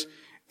mayors.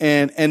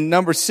 And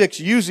number 6,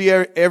 usually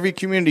every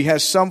community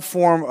has some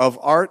form of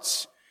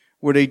arts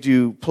where they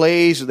do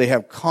plays or they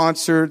have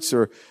concerts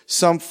or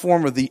some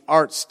form of the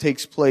arts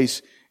takes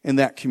place in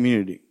that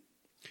community.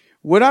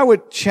 What I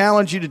would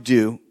challenge you to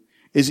do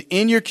is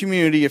in your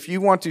community, if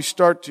you want to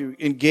start to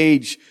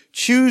engage,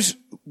 choose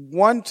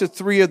 1 to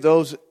 3 of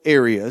those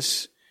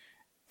areas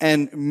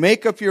and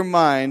make up your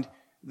mind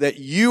that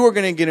you are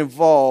going to get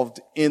involved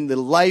in the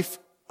life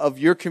of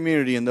your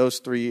community in those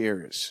three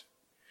areas.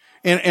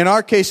 In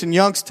our case, in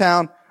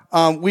Youngstown,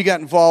 we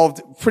got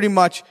involved pretty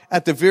much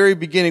at the very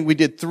beginning. We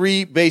did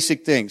three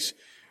basic things,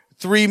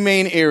 three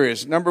main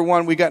areas. Number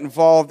one, we got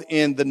involved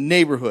in the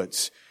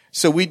neighborhoods.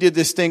 So we did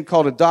this thing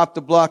called Adopt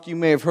a Block. You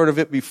may have heard of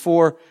it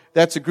before.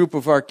 That's a group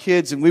of our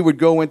kids, and we would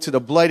go into the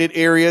blighted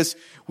areas.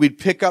 We'd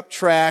pick up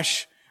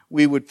trash.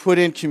 We would put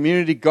in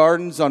community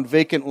gardens on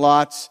vacant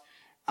lots.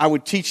 I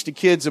would teach the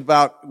kids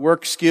about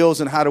work skills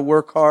and how to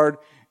work hard,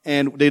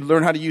 and they'd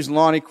learn how to use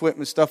lawn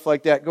equipment, stuff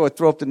like that. Go ahead,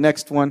 throw up the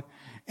next one.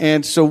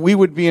 And so we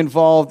would be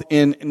involved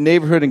in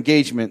neighborhood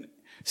engagement.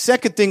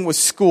 Second thing was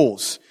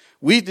schools.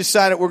 We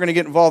decided we're going to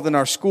get involved in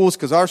our schools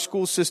because our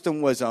school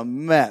system was a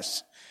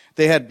mess.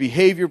 They had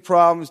behavior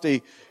problems.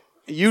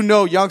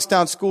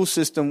 Youngstown school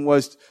system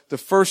was the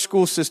first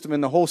school system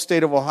in the whole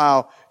state of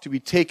Ohio to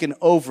be taken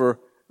over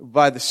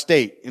by the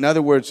state. In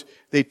other words,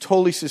 they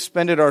totally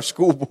suspended our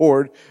school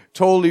board,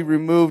 totally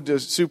removed the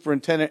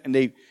superintendent, and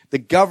the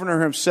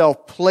governor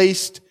himself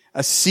placed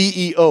a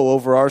CEO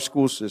over our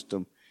school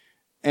system.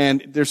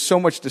 And there's so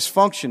much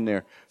dysfunction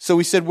there. So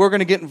we said, we're going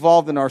to get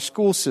involved in our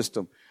school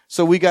system.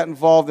 So we got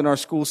involved in our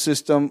school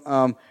system,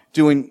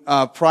 doing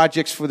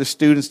projects for the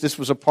students. This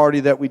was a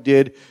party that we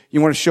did.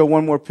 You want to show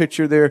one more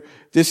picture there?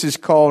 This is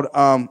called,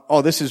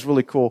 this is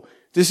really cool.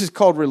 This is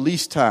called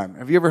Release Time.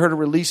 Have you ever heard of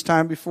Release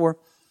Time before?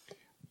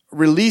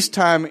 Release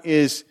Time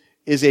is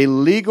a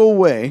legal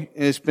way,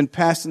 and it's been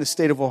passed in the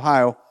state of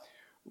Ohio,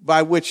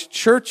 by which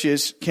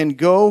churches can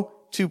go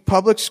to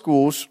public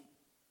schools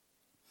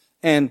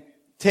and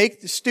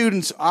take the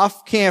students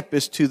off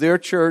campus to their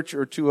church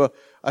or to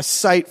a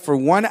site for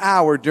 1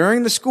 hour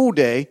during the school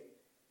day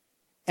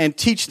and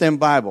teach them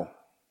Bible.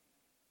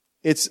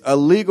 It's a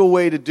legal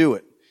way to do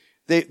it.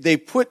 They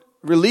put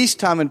Release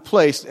Time in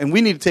place, and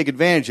we need to take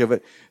advantage of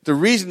it. The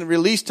reason the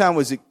Release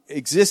Time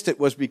existed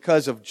was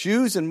because of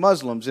Jews and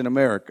Muslims in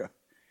America.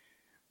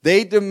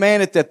 They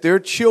demanded that their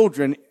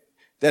children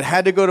that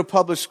had to go to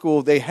public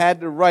school, they had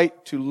the right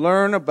to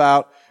learn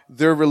about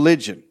their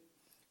religion.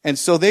 And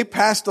so they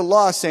passed a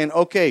law saying,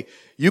 okay,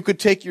 you could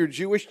take your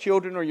Jewish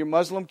children or your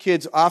Muslim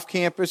kids off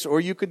campus, or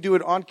you could do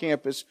it on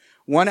campus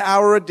 1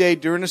 hour a day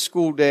during the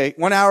school day,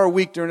 1 hour a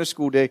week during the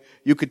school day.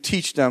 You could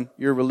teach them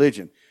your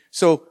religion.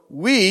 So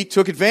we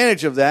took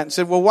advantage of that and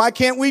said, well, why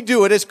can't we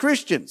do it as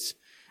Christians?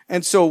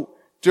 And so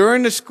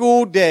during the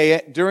school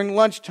day, during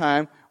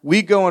lunchtime,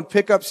 we go and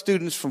pick up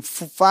students from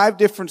 5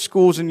 different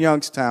schools in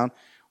Youngstown.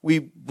 We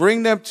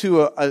bring them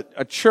to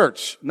a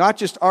church, not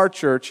just our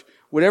church,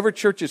 whatever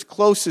church is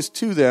closest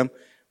to them,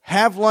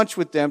 have lunch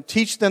with them,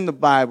 teach them the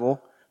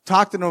Bible,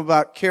 talk to them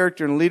about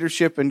character and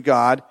leadership and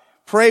God,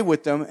 pray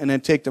with them, and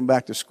then take them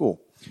back to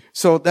school.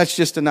 So that's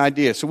just an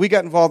idea. So we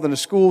got involved in the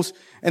schools.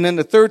 And then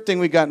the third thing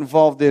we got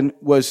involved in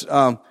was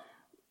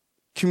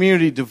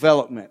community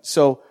development.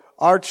 So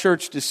our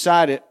church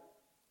decided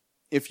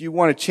if you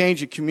want to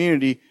change a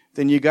community,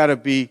 then you got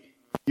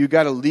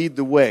to lead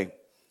the way.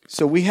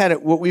 So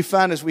what we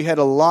found is we had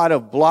a lot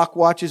of block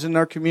watches in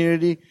our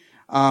community.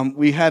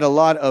 We had a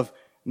lot of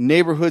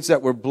neighborhoods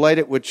that were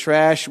blighted with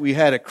trash. We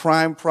had a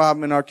crime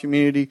problem in our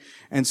community.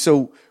 And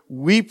so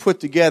we put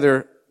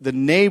together the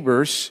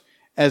neighbors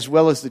as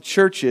well as the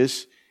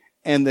churches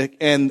and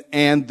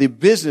the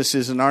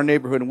businesses in our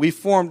neighborhood. And we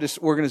formed this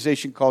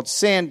organization called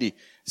Sandy,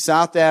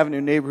 South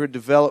Avenue Neighborhood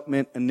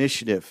Development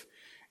Initiative.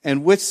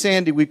 And with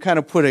Sandy, we kind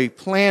of put a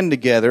plan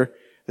together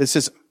that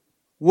says,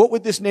 what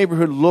would this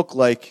neighborhood look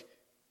like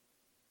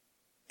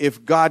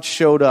if God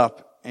showed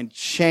up and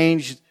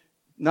changed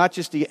not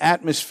just the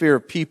atmosphere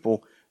of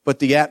people, but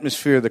the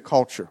atmosphere of the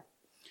culture?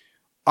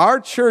 Our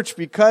church,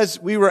 because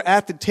we were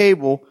at the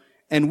table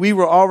and we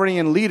were already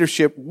in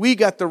leadership, we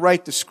got to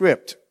write the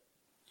script.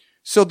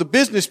 So the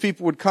business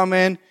people would come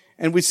in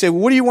and we'd say,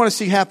 well, what do you want to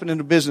see happen in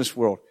the business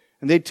world?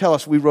 And they'd tell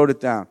us, we wrote it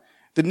down.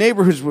 The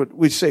neighborhoods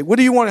we'd say, what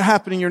do you want to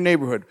happen in your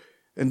neighborhood?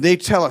 And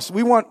they'd tell us,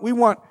 we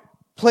want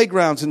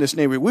playgrounds in this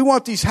neighborhood. We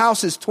want these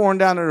houses torn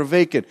down and are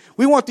vacant.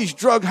 We want these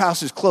drug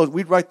houses closed.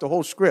 We'd write the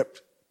whole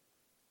script.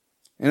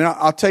 And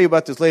I'll tell you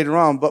about this later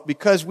on, but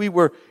because we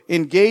were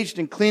engaged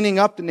in cleaning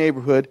up the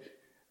neighborhood,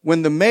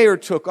 when the mayor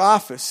took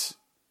office,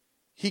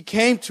 he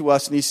came to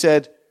us and he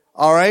said,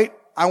 all right,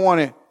 I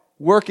want to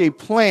work a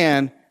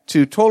plan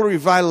to totally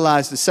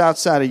revitalize the south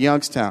side of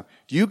Youngstown.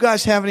 Do you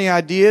guys have any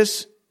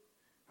ideas?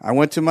 I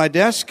went to my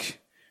desk,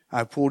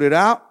 I pulled it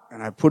out,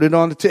 and I put it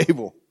on the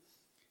table.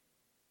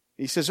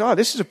 He says, oh,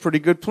 this is a pretty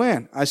good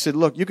plan. I said,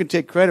 look, you can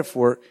take credit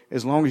for it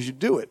as long as you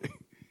do it.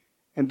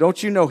 And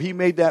don't you know, he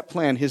made that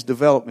plan his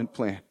development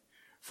plan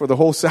for the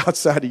whole south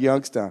side of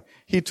Youngstown.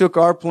 He took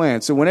our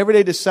plan. So whenever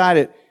they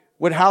decided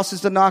what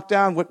houses to knock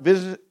down, what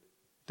business,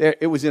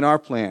 it was in our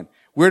plan.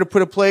 Where to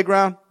put a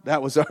playground,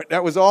 that was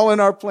all in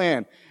our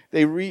plan.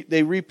 They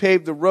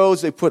repaved the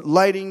roads, they put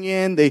lighting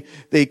in,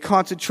 they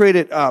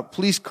concentrated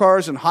police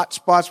cars in hot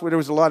spots where there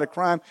was a lot of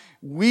crime.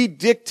 We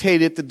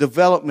dictated the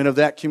development of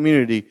that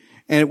community,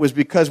 and it was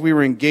because we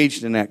were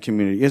engaged in that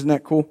community. Isn't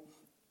that cool?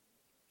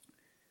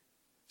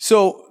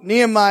 So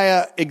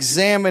Nehemiah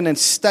examined and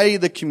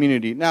studied the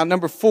community. Now,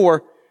 number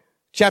 4,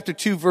 chapter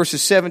 2,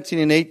 verses 17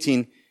 and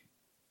 18,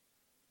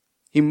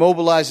 he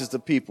mobilizes the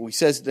people. He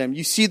says to them,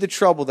 you see the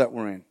trouble that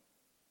we're in.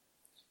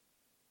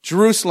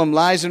 Jerusalem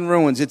lies in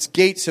ruins. Its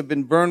gates have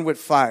been burned with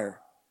fire.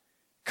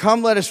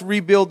 Come, let us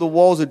rebuild the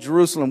walls of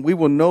Jerusalem. We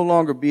will no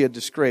longer be a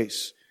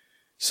disgrace.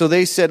 So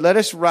they said, let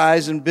us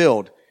rise and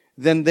build.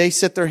 Then they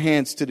set their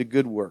hands to the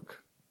good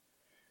work.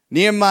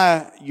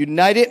 Nehemiah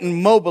united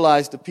and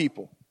mobilized the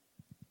people.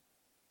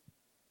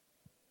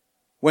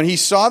 When he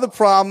saw the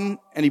problem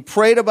and he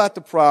prayed about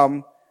the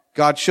problem,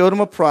 God showed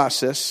him a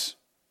process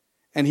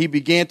and he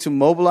began to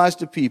mobilize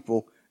the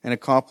people and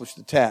accomplish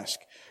the task.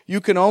 You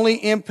can only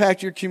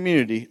impact your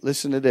community,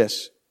 listen to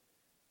this,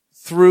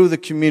 through the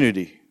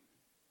community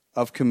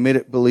of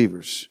committed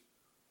believers.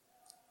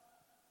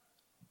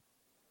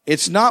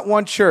 It's not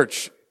one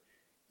church.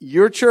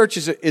 Your church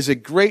is a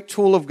great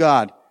tool of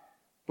God,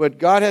 but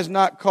God has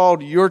not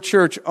called your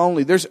church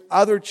only. There's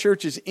other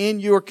churches in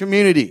your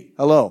community.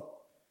 Hello.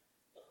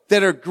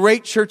 That are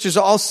great churches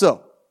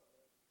also.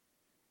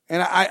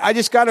 And I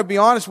just got to be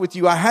honest with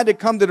you. I had to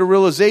come to the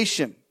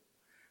realization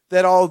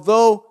that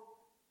although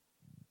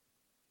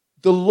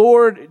the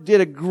Lord did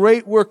a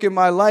great work in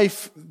my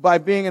life by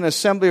being an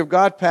Assembly of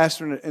God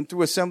pastor and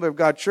through Assembly of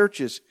God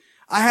churches,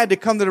 I had to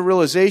come to the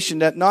realization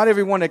that not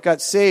everyone that got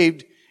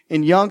saved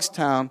in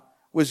Youngstown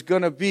was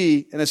going to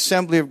be an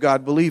Assembly of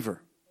God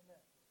believer.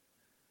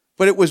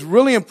 But it was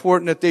really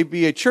important that they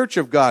be a Church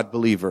of God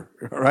believer,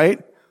 right?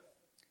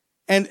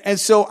 And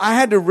so I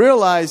had to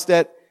realize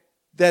that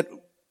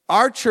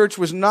our church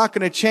was not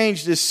going to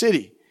change this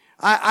city.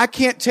 I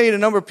can't tell you the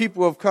number of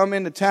people who have come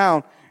into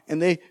town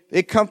and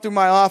they come through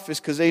my office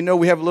because they know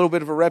we have a little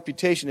bit of a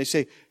reputation. They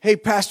say, hey,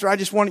 Pastor, I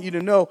just wanted you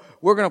to know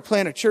we're going to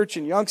plant a church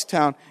in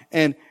Youngstown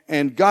and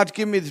God's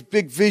given me this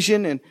big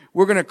vision and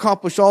we're going to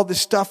accomplish all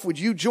this stuff. Would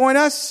you join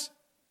us?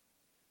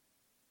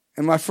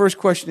 And my first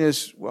question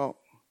is, well,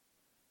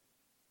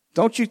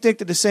 don't you think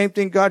that the same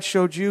thing God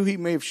showed you, He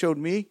may have showed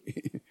me?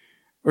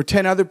 Or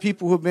 10 other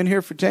people who have been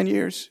here for 10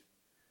 years?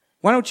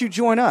 Why don't you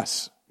join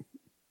us?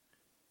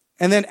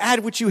 And then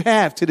add what you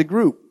have to the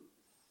group.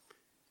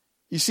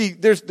 You see,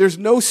 there's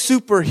no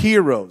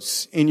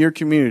superheroes in your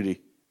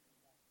community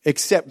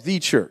except the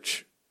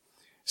church.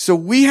 So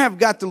we have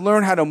got to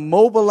learn how to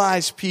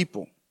mobilize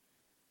people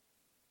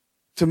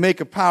to make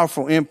a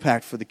powerful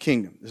impact for the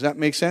kingdom. Does that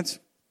make sense?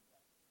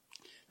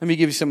 Let me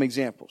give you some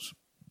examples.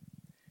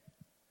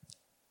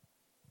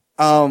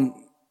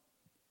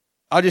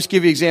 I'll just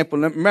give you an example.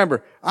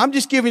 Remember, I'm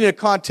just giving you the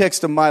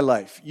context of my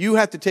life. You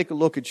have to take a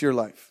look at your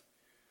life.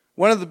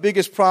 One of the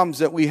biggest problems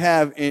that we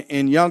have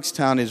in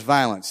Youngstown is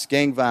violence,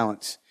 gang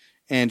violence,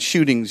 and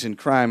shootings and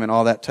crime and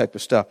all that type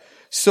of stuff.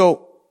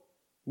 So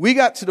we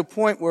got to the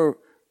point where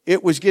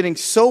it was getting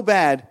so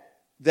bad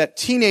that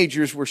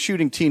teenagers were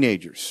shooting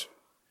teenagers.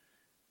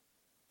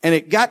 And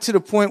it got to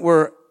the point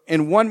where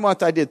in 1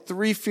 month I did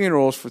 3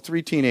 funerals for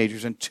 3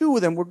 teenagers, and 2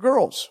 of them were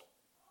girls.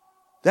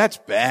 That's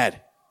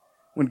bad.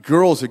 When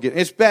girls are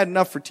it's bad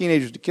enough for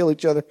teenagers to kill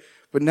each other,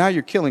 but now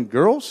you're killing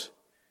girls?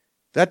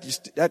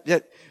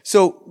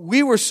 So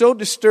we were so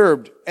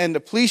disturbed, and the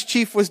police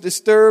chief was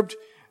disturbed,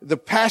 the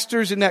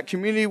pastors in that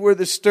community were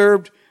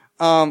disturbed,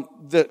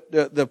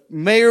 the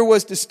mayor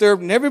was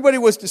disturbed, and everybody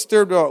was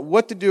disturbed about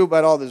what to do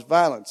about all this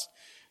violence.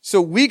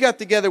 So we got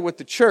together with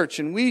the church,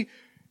 and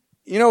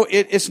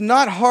it's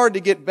not hard to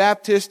get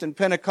Baptists and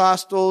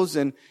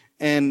Pentecostals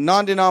and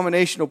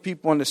non-denominational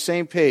people on the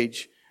same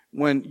page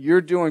when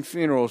you're doing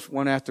funerals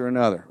one after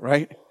another,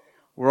 right?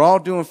 We're all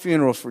doing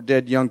funerals for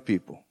dead young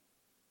people.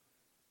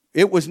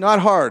 It was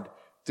not hard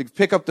to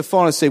pick up the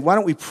phone and say, why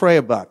don't we pray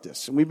about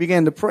this? And we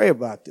began to pray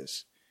about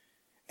this.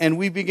 And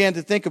we began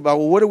to think about,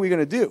 well, what are we going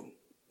to do?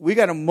 We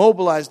got to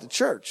mobilize the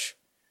church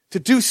to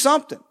do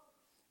something.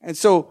 And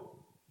so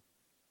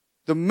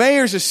the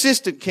mayor's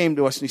assistant came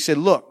to us and he said,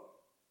 look,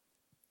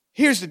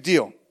 here's the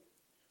deal.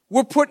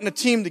 We're putting a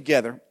team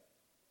together,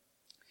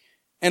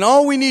 and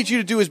all we need you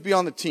to do is be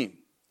on the team.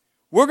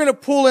 We're going to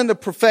pull in the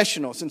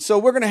professionals. And so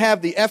we're going to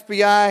have the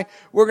FBI.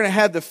 We're going to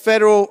have the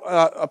federal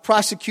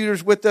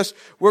prosecutors with us.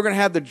 We're going to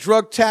have the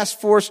drug task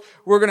force.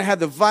 We're going to have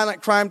the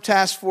violent crime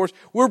task force.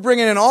 We're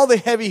bringing in all the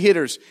heavy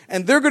hitters,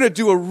 and they're going to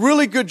do a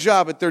really good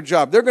job at their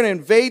job. They're going to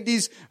invade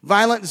these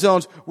violent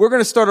zones. We're going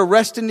to start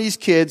arresting these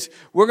kids.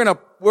 We're going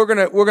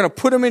to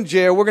put them in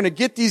jail. We're going to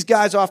get these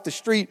guys off the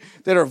street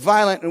that are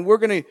violent, and we're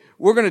going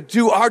to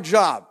do our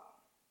job.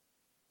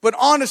 But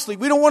honestly,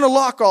 we don't want to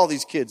lock all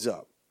these kids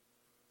up.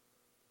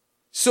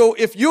 So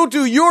if you'll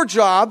do your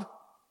job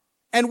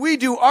and we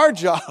do our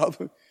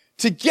job,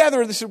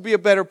 together this will be a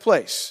better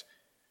place.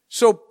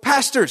 So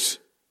pastors,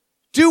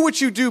 do what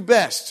you do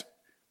best.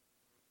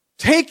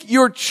 Take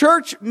your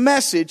church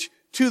message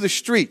to the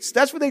streets.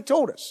 That's what they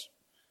told us.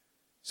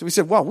 So we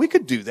said, well, we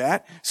could do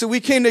that. So we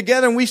came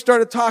together and we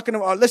started talking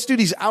about, let's do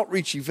these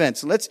outreach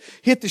events. Let's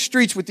hit the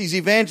streets with these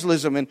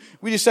evangelism. And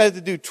we decided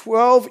to do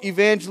 12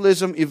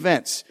 evangelism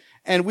events.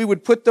 And we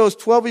would put those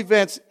 12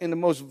 events in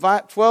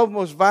the 12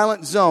 most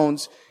violent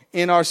zones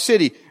in our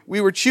city. we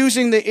were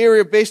choosing the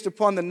area based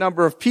upon the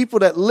number of people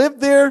that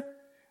lived there,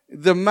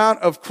 the amount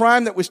of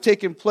crime that was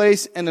taking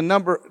place, and the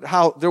number,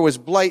 how there was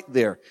blight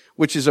there,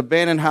 which is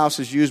abandoned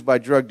houses used by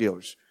drug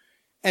dealers.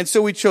 And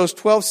so we chose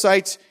 12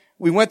 sites.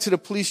 We went to the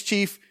police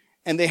chief,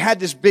 and they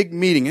had this big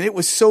meeting, and it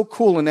was so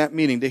cool in that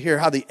meeting to hear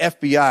how the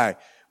FBI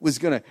was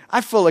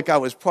I felt like I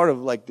was part of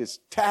like this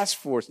task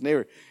force, and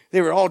they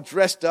were all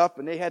dressed up,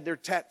 and they had their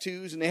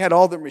tattoos, and they had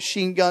all their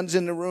machine guns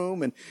in the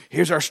room, and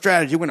here's our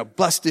strategy. We're going to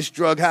bust this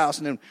drug house,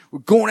 and then we're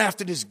going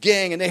after this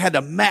gang, and they had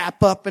the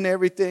map up and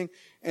everything.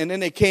 And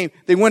then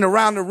they went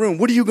around the room.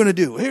 What are you going to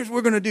do? Here's what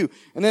we're going to do.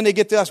 And then they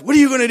get to us. What are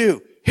you going to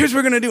do? Here's what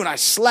we're going to do. And I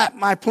slapped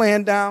my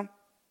plan down.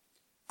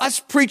 Us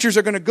preachers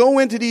are going to go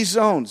into these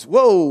zones.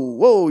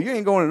 Whoa, you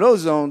ain't going to those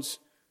zones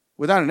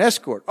without an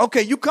escort.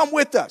 Okay, you come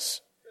with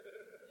us.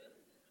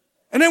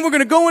 And then we're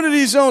going to go into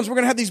these zones. We're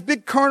going to have these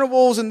big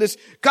carnivals and this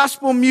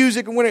gospel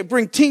music. And we're going to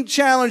bring Teen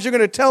Challenge. They're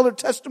going to tell their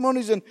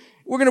testimonies. And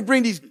we're going to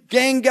bring these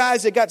gang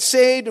guys that got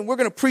saved. And we're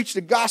going to preach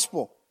the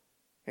gospel.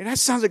 And that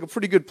sounds like a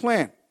pretty good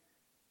plan.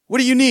 What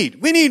do you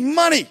need? We need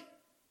money.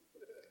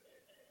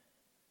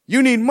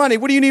 You need money.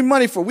 What do you need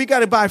money for? We got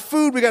to buy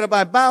food. We got to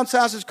buy bounce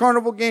houses,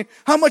 carnival game.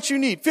 How much you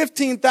need?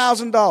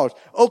 $15,000.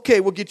 Okay,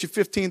 we'll get you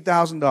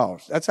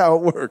 $15,000. That's how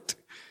it worked.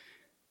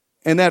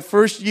 And that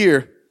first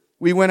year,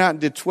 we went out and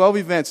did 12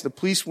 events. The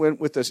police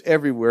went with us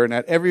everywhere. And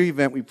at every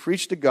event, we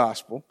preached the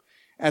gospel.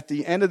 At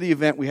the end of the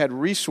event, we had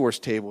resource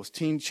tables,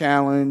 Teen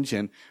Challenge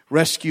and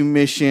Rescue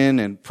Mission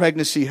and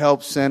Pregnancy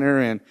Help Center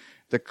and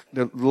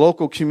the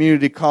local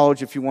community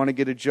college if you want to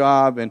get a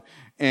job,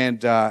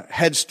 and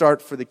Head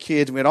Start for the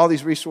kids. We had all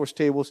these resource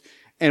tables,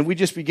 and we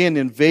just began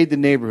to invade the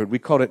neighborhood. We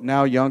called it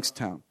Now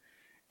Youngstown.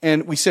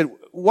 And we said,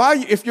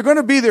 if you're going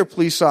to be there,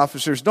 police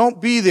officers,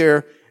 don't be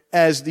there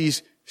as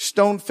these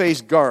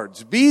stone-faced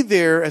guards. Be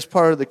there as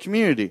part of the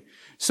community.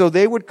 So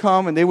they would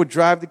come and they would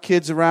drive the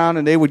kids around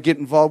and they would get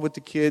involved with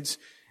the kids.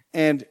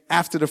 And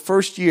after the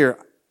first year,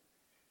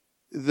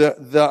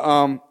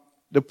 the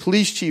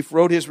police chief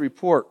wrote his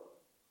report.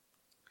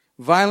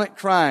 Violent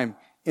crime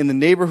in the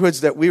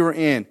neighborhoods that we were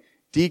in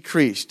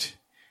decreased.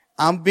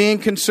 I'm being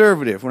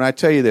conservative when I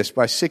tell you this,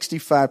 by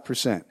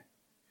 65%.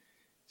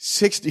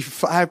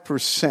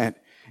 65%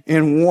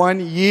 in 1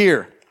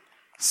 year.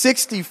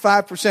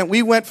 65%.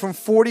 We went from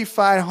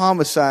 45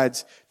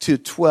 homicides to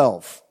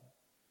 12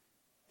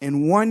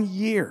 in 1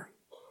 year.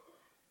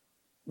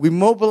 We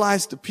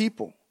mobilized the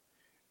people.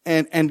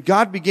 And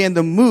God began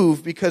to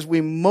move because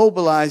we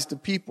mobilized the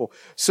people.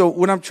 So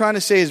what I'm trying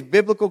to say is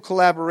biblical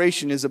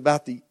collaboration is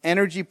about the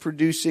energy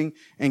producing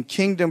and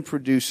kingdom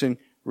producing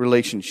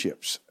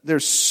relationships.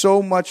 There's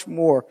so much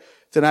more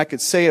that I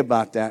could say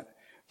about that.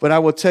 But I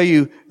will tell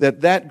you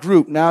that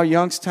group, Now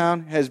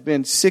Youngstown, has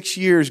been 6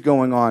 years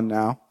going on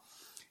now.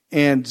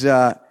 And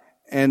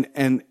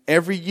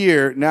every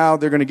year now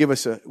they're going to give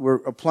us we're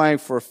applying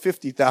for a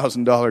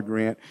 $50,000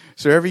 grant.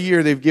 So every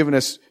year they've given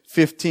us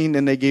 15,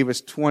 then they gave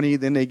us 20,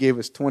 then they gave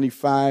us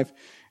 25.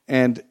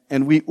 And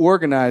we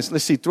organized,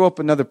 let's see, throw up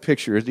another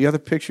picture. Is the other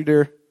picture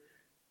there?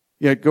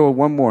 Yeah, go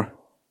one more.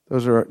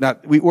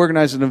 We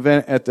organized an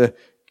event at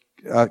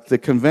the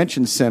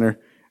convention center,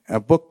 a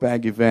book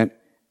bag event,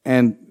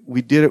 and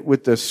we did it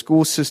with the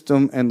school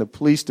system and the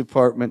police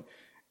department.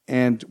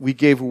 And we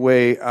gave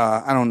away,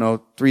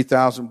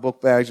 3,000 book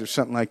bags or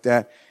something like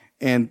that.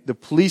 And the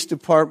police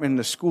department and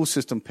the school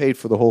system paid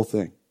for the whole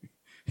thing.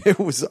 It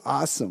was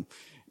awesome.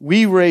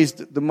 We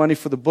raised the money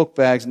for the book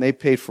bags and they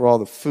paid for all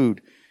the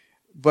food.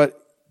 But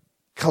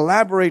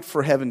collaborate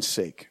for heaven's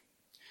sake.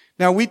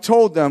 Now we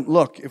told them,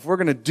 look, if we're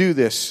going to do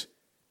this,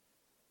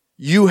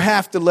 you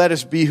have to let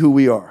us be who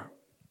we are.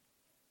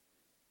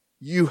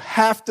 You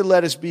have to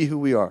let us be who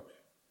we are.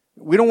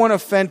 We don't want to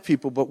offend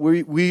people, but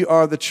we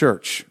are the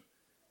church.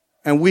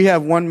 And we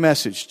have one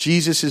message.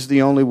 Jesus is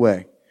the only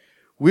way.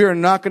 We are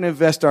not going to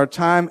invest our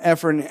time,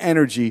 effort, and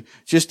energy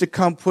just to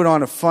come put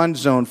on a fun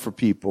zone for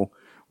people.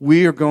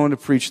 We are going to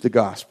preach the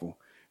gospel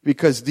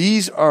because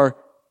these are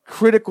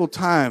critical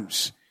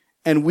times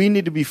and we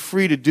need to be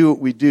free to do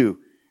what we do.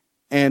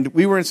 And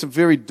we were in some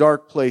very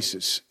dark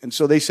places. And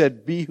so they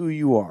said, be who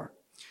you are.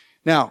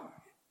 Now,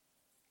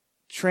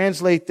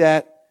 translate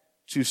that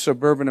to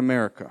suburban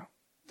America.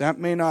 That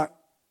may not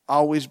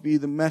always be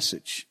the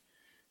message.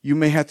 You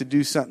may have to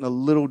do something a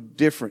little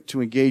different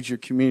to engage your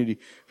community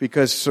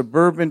because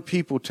suburban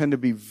people tend to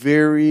be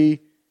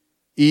very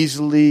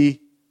easily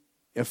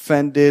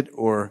offended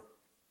or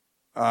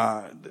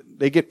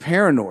they get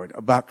paranoid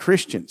about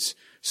Christians.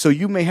 So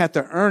you may have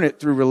to earn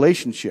it through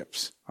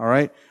relationships. All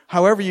right.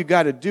 However you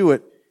got to do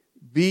it,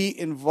 be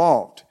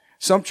involved.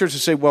 Some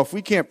churches say, well, if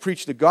we can't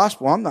preach the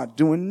gospel, I'm not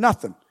doing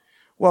nothing.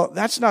 Well,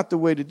 that's not the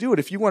way to do it.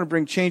 If you want to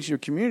bring change to your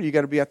community, you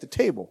got to be at the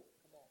table.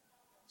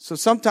 So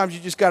sometimes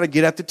you just got to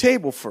get at the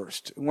table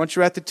first. And once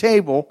you're at the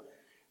table,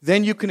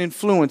 then you can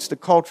influence the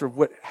culture of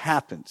what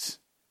happens.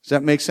 Does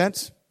that make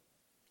sense?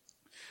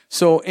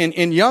 So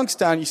in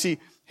Youngstown, you see,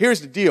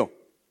 here's the deal.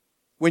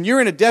 When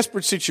you're in a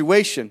desperate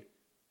situation,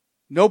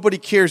 nobody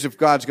cares if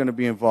God's going to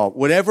be involved.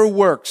 Whatever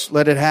works,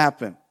 let it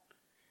happen.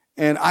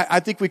 And I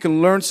think we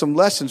can learn some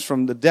lessons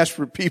from the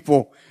desperate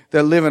people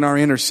that live in our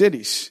inner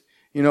cities.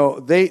 You know,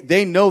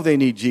 they know they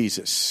need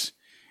Jesus.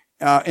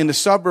 In the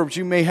suburbs,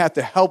 you may have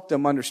to help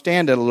them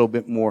understand that a little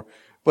bit more.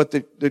 But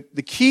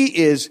the key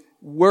is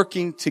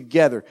working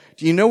together.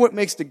 Do you know what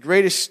makes the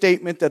greatest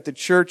statement that the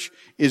church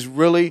is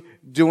really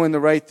doing the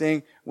right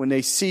thing? When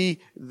they see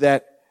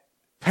that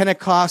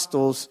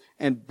Pentecostals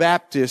and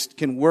Baptists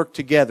can work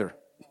together.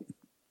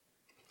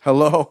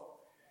 Hello?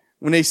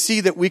 When they see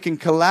that we can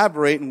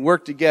collaborate and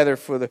work together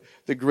for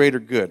the greater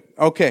good.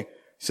 Okay,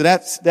 so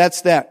that's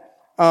that.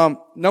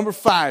 Number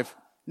 5,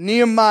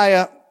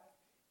 Nehemiah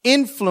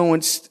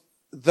influenced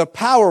the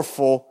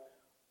powerful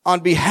on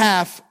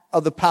behalf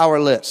of the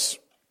powerless.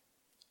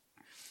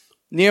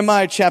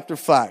 Nehemiah chapter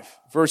 5,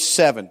 verse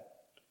 7.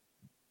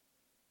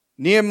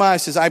 Nehemiah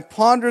says, I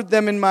pondered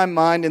them in my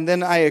mind, and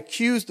then I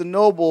accused the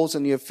nobles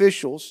and the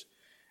officials,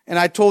 and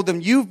I told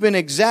them, you've been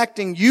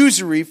exacting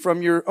usury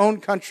from your own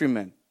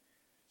countrymen.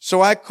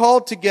 So I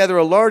called together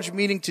a large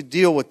meeting to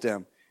deal with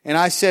them. And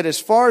I said, as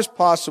far as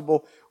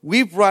possible,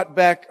 we've brought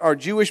back our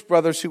Jewish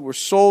brothers who were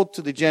sold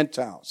to the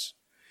Gentiles.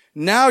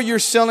 Now you're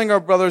selling our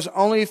brothers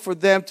only for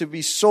them to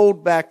be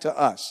sold back to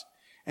us.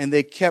 And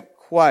they kept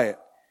quiet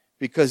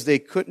because they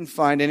couldn't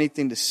find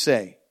anything to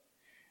say.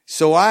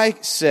 So I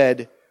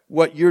said,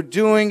 what you're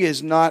doing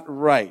is not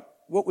right.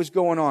 What was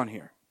going on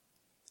here?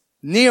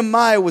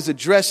 Nehemiah was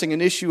addressing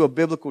an issue of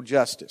biblical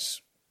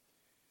justice.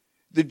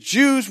 The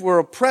Jews were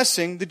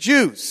oppressing the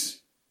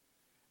Jews.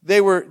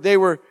 These people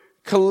were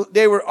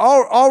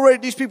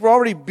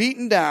already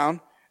beaten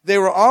down. They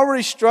were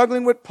already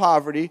struggling with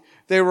poverty.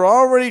 They were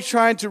already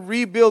trying to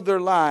rebuild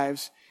their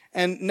lives.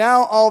 And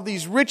now all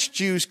these rich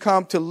Jews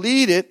come to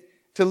lead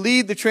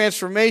the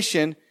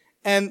transformation,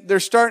 and they're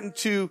starting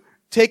to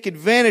take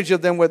advantage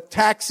of them with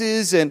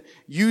taxes and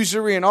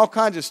usury and all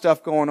kinds of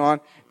stuff going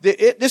on.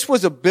 This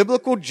was a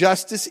biblical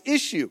justice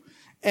issue.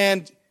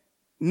 And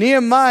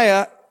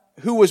Nehemiah,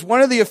 who was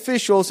one of the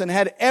officials and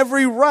had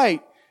every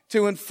right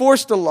to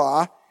enforce the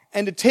law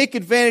and to take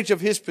advantage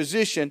of his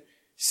position,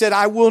 said,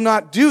 I will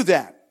not do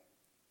that.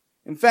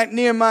 In fact,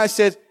 Nehemiah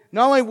said,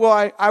 not only will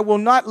I will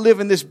not live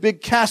in this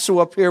big castle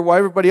up here while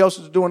everybody else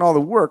is doing all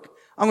the work,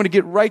 I'm going to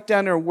get right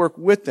down there and work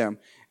with them.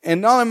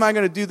 And not only am I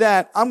going to do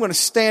that, I'm going to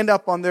stand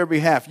up on their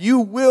behalf. You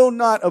will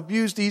not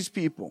abuse these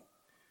people.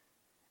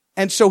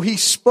 And so he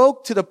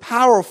spoke to the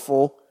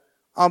powerful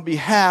on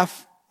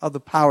behalf of the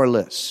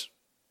powerless.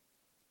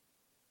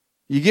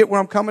 You get where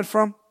I'm coming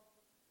from?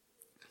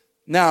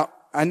 Now,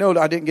 I know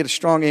I didn't get a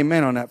strong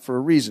amen on that for a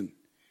reason.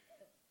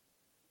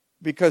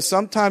 Because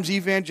sometimes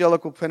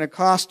evangelical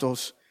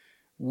Pentecostals,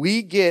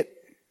 we get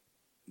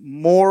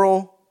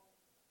moral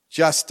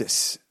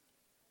justice.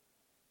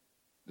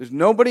 There's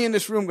nobody in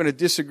this room going to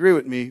disagree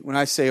with me when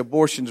I say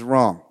abortion's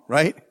wrong,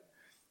 right?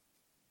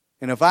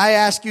 And if I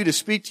ask you to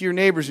speak to your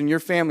neighbors and your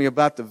family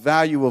about the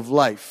value of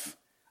life,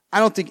 I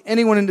don't think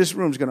anyone in this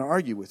room is going to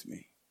argue with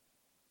me.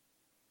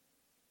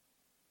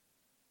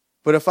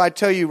 But if I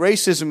tell you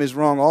racism is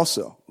wrong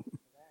also,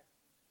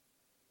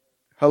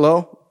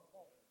 hello?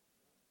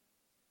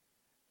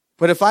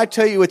 But if I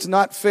tell you it's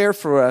not fair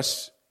for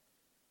us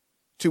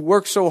to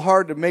work so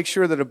hard to make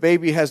sure that a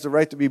baby has the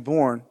right to be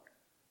born,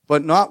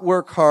 but not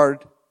work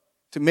hard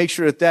to make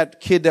sure that that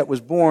kid that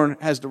was born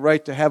has the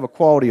right to have a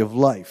quality of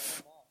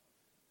life.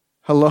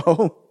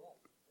 Hello?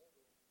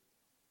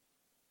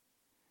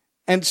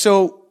 And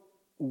so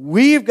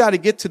we've got to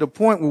get to the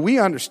point where we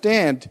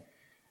understand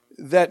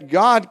that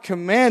God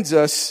commands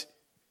us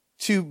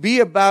to be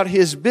about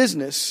His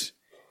business,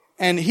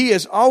 and He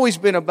has always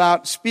been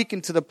about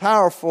speaking to the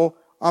powerful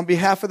on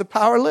behalf of the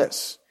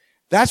powerless.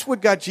 That's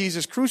what got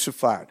Jesus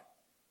crucified.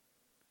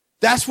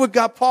 That's what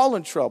got Paul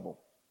in trouble.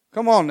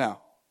 Come on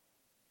now.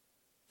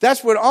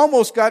 That's what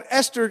almost got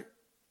Esther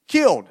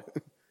killed.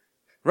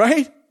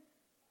 Right?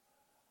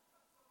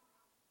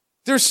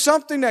 There's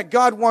something that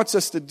God wants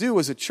us to do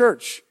as a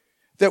church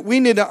that we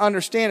need to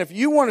understand. If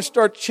you want to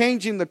start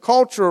changing the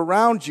culture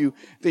around you,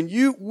 then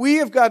we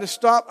have got to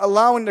stop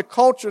allowing the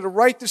culture to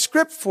write the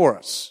script for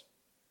us.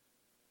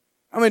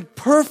 I mean,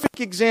 perfect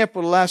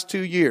example the last 2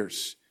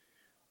 years.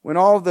 When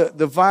all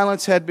the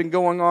violence had been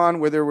going on,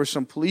 where there were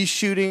some police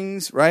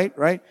shootings,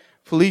 right?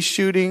 Police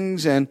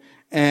shootings and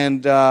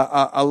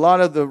a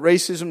lot of the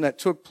racism that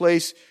took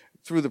place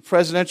through the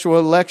presidential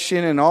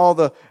election and all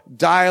the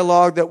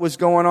dialogue that was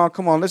going on.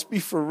 Come on, let's be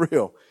for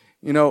real.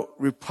 You know,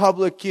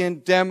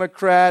 Republican,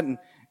 Democrat,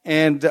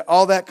 and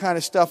all that kind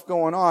of stuff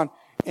going on.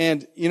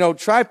 And, you know,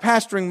 try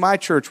pastoring my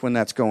church when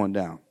that's going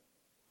down.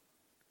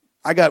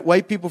 I got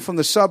white people from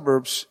the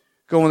suburbs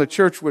going to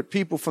church with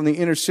people from the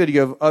inner city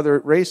of other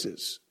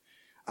races.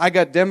 I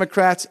got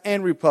Democrats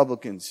and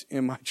Republicans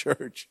in my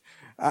church.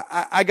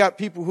 I got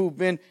people who've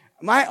been,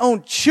 my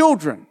own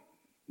children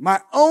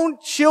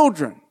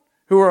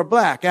who are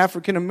black,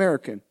 African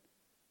American,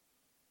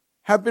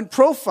 have been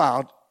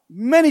profiled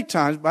many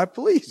times by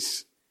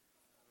police.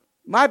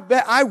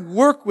 I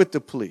work with the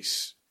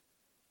police.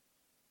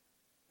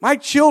 My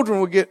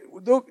children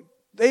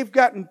they've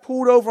gotten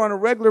pulled over on a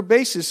regular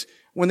basis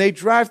when they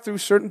drive through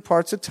certain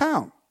parts of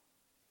town.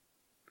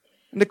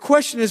 And the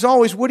question is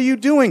always, what are you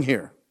doing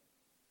here?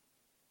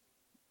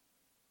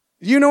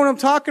 You know what I'm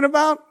talking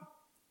about?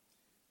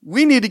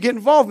 We need to get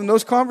involved in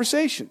those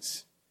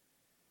conversations.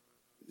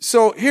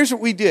 So here's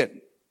what we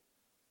did.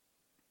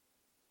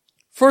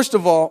 First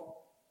of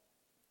all,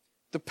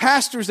 the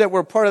pastors that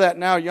were part of that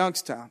Now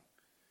Youngstown,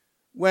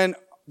 when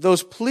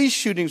those police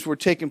shootings were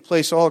taking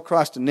place all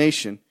across the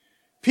nation,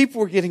 people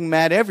were getting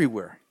mad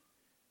everywhere.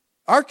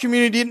 Our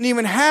community didn't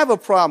even have a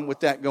problem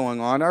with that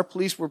going on. Our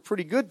police were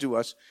pretty good to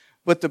us,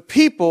 but the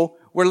people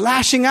were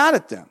lashing out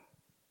at them.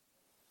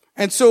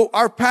 And so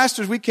our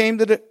pastors, we came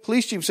to the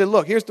police chief and said,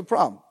 look, here's the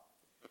problem.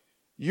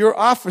 Your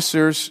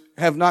officers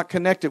have not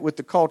connected with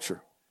the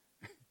culture.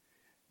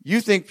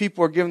 You think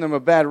people are giving them a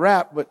bad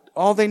rap, but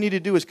all they need to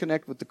do is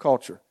connect with the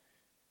culture.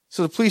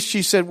 So the police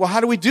chief said, well, how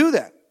do we do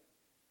that?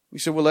 We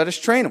said, well, let us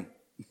train them.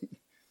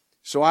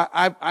 So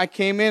I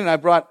came in and I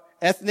brought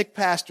ethnic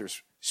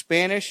pastors,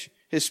 Spanish,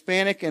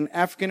 Hispanic, and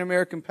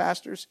African-American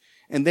pastors,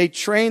 and they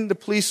trained the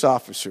police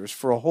officers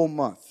for a whole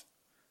month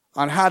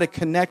on how to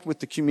connect with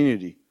the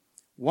community,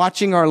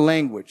 watching our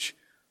language.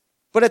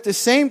 But at the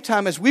same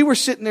time, as we were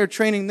sitting there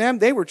training them,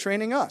 they were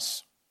training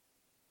us.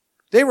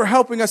 They were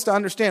helping us to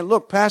understand,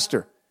 look,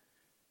 Pastor,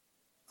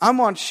 I'm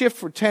on shift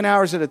for 10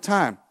 hours at a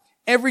time.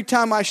 Every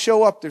time I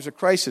show up, there's a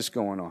crisis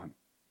going on,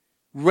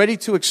 ready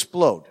to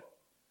explode.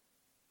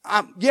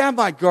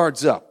 My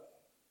guard's up,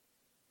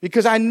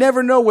 because I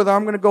never know whether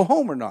I'm going to go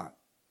home or not.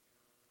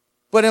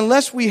 But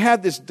unless we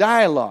have this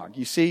dialogue,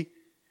 you see,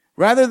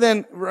 rather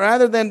than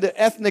the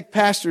ethnic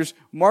pastors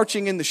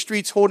marching in the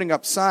streets holding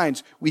up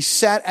signs, we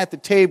sat at the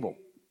table.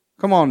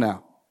 Come on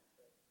now.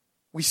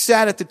 We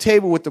sat at the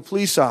table with the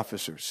police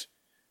officers.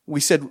 We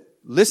said,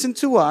 listen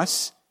to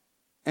us,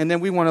 and then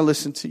we want to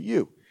listen to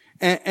you.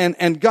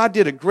 And God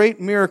did a great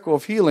miracle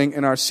of healing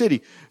in our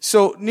city.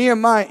 So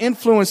Nehemiah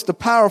influenced the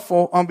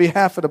powerful on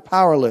behalf of the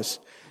powerless.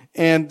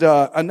 And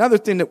another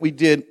thing that we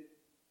did,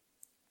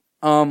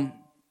 in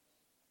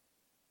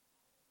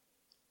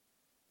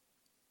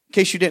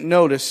case you didn't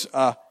notice,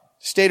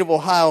 state of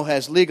Ohio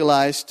has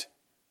legalized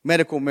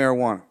medical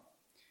marijuana.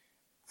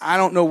 I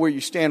don't know where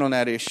you stand on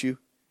that issue,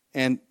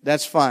 and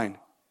that's fine.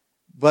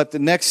 But the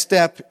next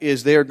step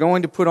is they are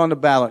going to put on the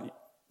ballot,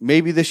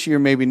 maybe this year,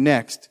 maybe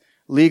next,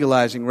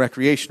 legalizing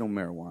recreational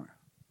marijuana.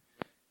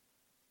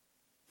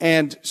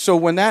 And so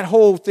when that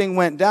whole thing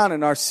went down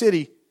in our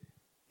city,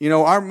 you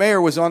know, our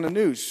mayor was on the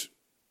news,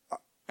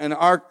 and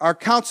our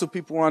council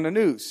people were on the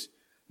news.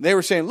 They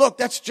were saying, look,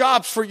 that's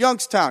jobs for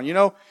Youngstown, you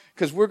know,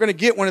 because we're going to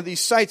get one of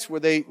these sites where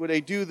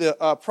they do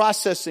the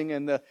processing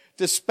and the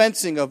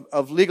dispensing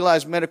of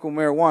legalized medical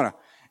marijuana.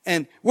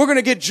 And we're going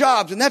to get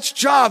jobs, and that's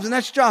jobs, and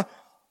that's jobs.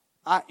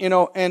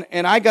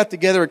 And I got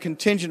together a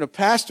contingent of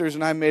pastors,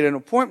 and I made an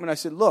appointment. I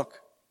said, look,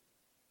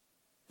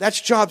 that's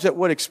jobs at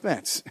what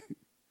expense?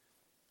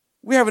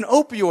 We have an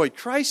opioid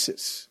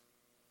crisis.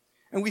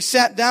 And we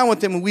sat down with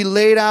them and we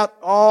laid out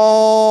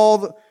all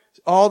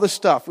the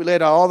stuff. We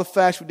laid out all the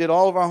facts. We did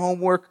all of our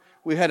homework.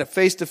 We had a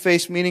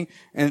face-to-face meeting,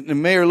 and the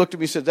mayor looked at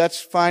me and said, that's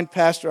fine,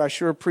 Pastor. I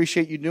sure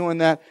appreciate you doing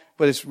that,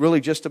 but it's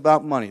really just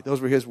about money.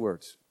 Those were his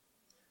words.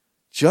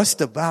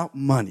 Just about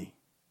money.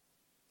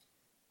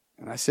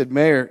 And I said,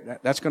 Mayor,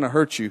 that's going to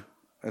hurt you.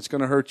 That's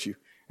going to hurt you.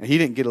 And he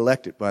didn't get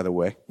elected, by the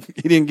way.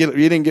 He didn't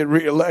get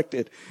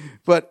reelected.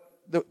 But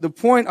the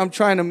point I'm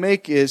trying to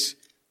make is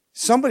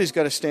somebody's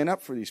got to stand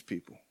up for these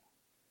people.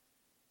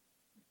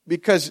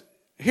 Because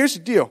here's the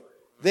deal.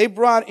 They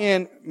brought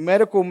in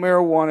medical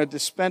marijuana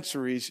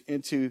dispensaries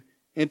into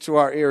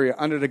our area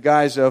under the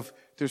guise of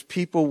there's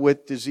people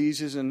with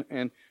diseases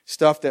and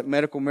stuff that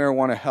medical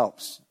marijuana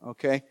helps.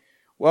 Okay?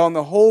 Well, in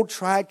the whole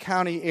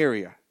Tri-County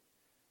area,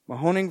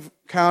 Mahoning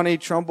County,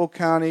 Trumbull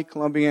County,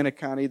 Columbiana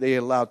County, they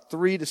allowed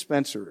 3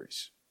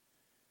 dispensaries.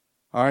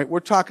 All right, we're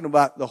talking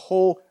about the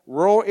whole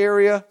rural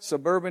area,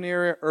 suburban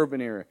area,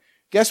 urban area.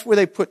 Guess where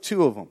they put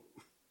 2 of them?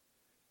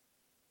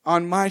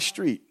 On my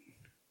street.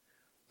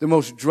 The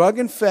most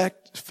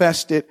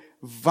drug-infested,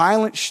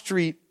 violent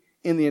street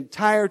in the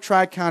entire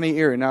Tri-County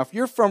area. Now, if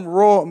you're from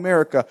rural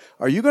America,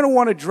 are you going to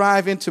want to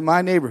drive into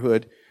my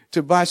neighborhood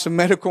to buy some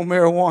medical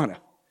marijuana?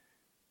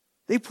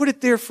 They put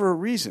it there for a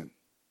reason.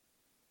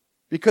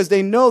 Because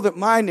they know that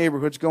my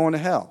neighborhood's going to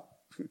hell.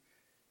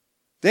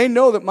 They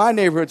know that my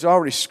neighborhood's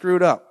already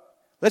screwed up.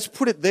 Let's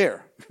put it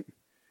there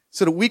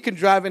so that we can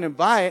drive in and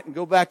buy it and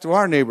go back to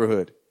our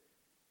neighborhood.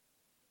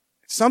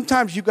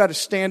 Sometimes you got to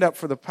stand up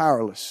for the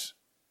powerless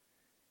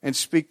and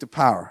speak the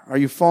power. Are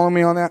you following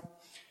me on that?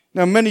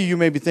 Now, many of you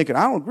may be thinking,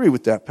 I don't agree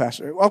with that,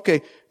 Pastor.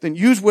 Okay, then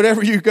use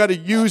whatever you got to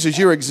use as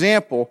your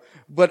example.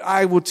 But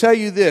I will tell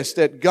you this,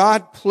 that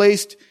God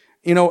placed,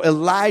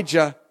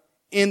 Elijah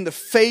in the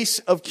face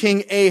of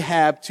King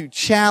Ahab to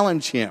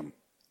challenge him.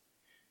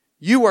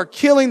 You are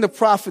killing the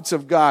prophets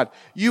of God.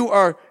 You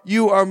are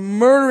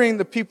murdering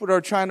the people that are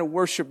trying to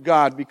worship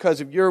God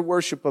because of your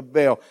worship of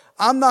Baal.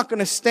 I'm not going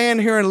to stand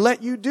here and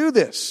let you do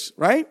this,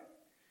 right?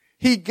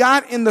 He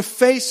got in the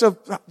face of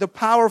the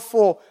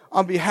powerful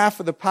on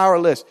behalf of the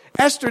powerless.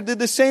 Esther did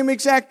the same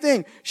exact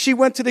thing. She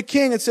went to the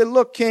king and said,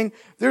 look, king,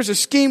 there's a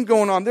scheme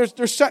going on.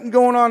 There's something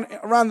going on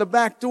around the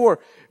back door.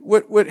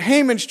 What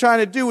Haman's trying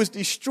to do is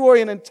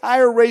destroy an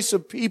entire race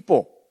of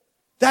people.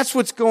 That's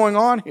what's going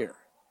on here.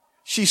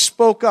 She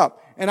spoke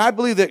up. And I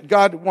believe that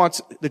God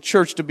wants the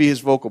church to be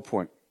his vocal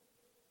point.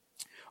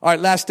 All right,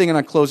 last thing, and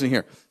I'm closing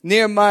here.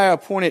 Nehemiah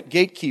appointed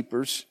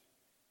gatekeepers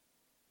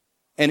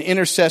and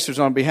intercessors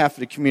on behalf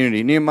of the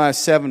community. Nehemiah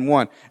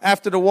 7:1.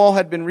 After the wall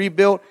had been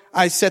rebuilt,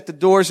 I set the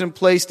doors in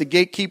place. The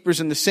gatekeepers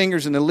and the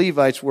singers and the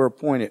Levites were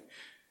appointed.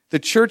 The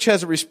church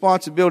has a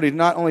responsibility to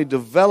not only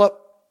develop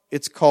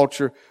its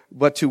culture,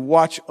 but to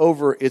watch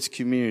over its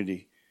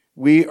community.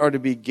 We are to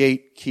be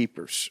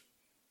gatekeepers.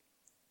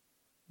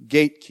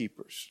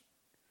 Gatekeepers.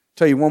 I'll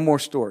tell you one more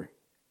story.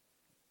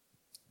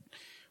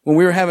 When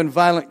we were having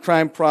violent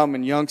crime problem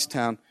in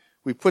Youngstown,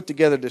 we put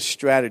together this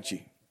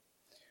strategy.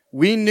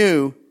 We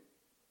knew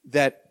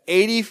that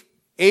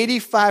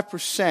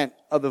 85%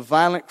 of the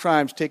violent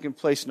crimes taking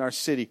place in our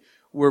city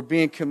were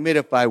being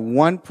committed by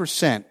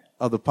 1%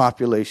 of the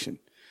population.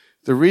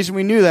 The reason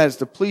we knew that is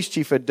the police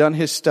chief had done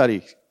his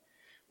study.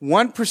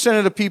 1%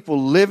 of the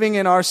people living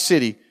in our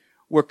city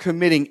were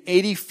committing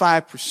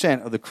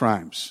 85% of the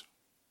crimes.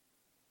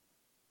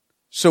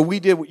 So we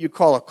did what you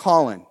call a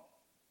call-in.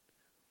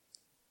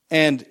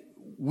 And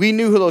we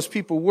knew who those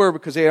people were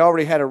because they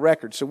already had a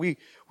record. So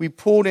we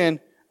pulled in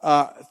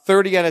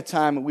 30 at a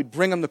time, and we'd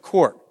bring them to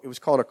court. It was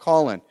called a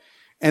call-in.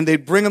 And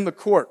they'd bring them to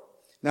court.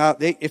 Now,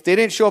 if they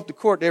didn't show up to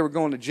court, they were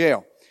going to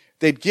jail.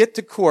 They'd get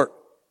to court,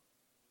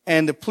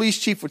 and the police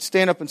chief would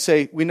stand up and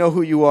say, we know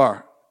who you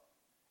are.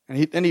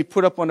 And then he'd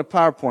put up on the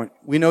PowerPoint,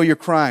 we know your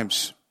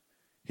crimes.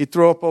 He'd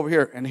throw up over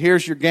here, and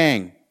here's your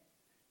gang.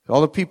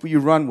 All the people you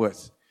run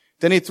with.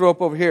 Then he'd throw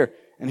up over here,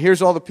 and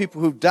here's all the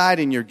people who've died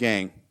in your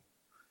gang.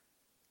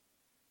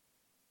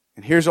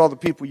 And here's all the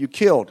people you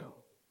killed.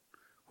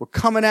 We're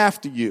coming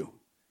after you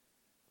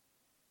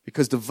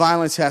because the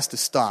violence has to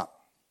stop.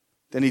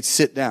 Then he'd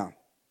sit down.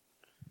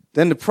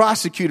 Then the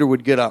prosecutor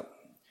would get up.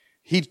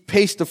 He'd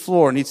pace the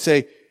floor and he'd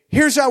say,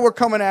 here's how we're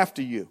coming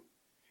after you.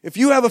 If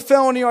you have a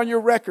felony on your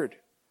record,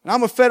 and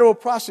I'm a federal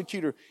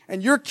prosecutor,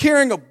 and you're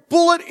carrying a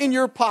bullet in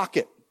your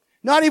pocket,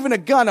 not even a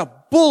gun, a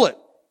bullet,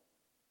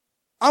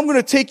 I'm going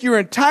to take your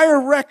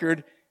entire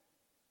record.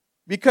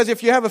 Because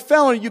if you have a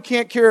felony, you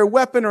can't carry a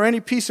weapon or any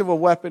piece of a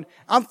weapon.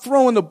 I'm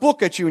throwing the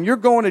book at you and you're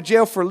going to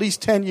jail for at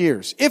least 10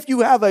 years. If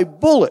you have a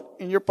bullet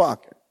in your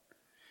pocket.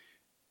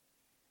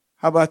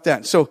 How about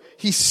that? So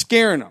he's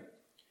scaring them.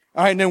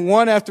 All right. And then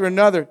one after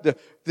another,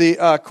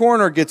 the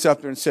coroner gets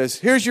up there and says,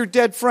 here's your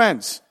dead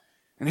friends.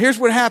 And here's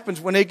what happens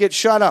when they get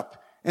shot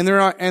up and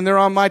they're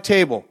on my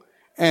table.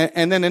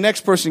 And then the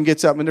next person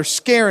gets up and they're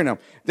scaring them.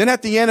 Then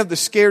at the end of the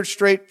scared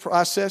straight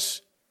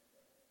process,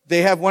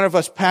 they have one of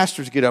us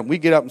pastors get up. We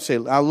get up and say,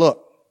 now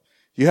look,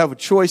 you have a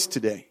choice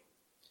today.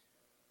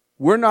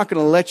 We're not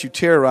going to let you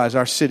terrorize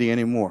our city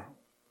anymore.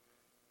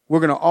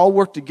 We're going to all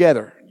work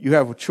together. You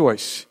have a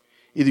choice.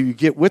 Either you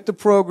get with the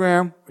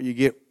program or you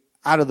get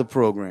out of the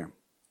program.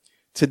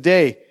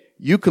 Today,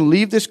 you can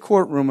leave this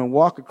courtroom and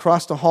walk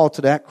across the hall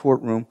to that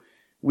courtroom.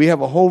 We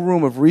have a whole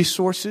room of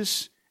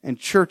resources and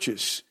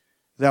churches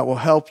that will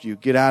help you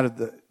get out of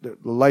the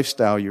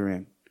lifestyle you're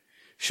in.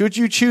 Should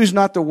you choose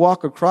not to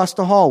walk across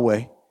the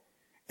hallway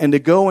and to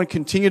go and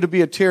continue to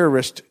be a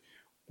terrorist,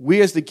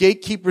 we as the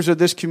gatekeepers of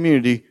this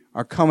community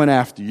are coming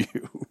after you.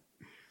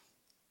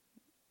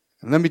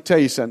 And let me tell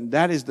you something.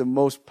 That is the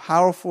most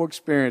powerful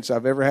experience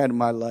I've ever had in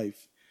my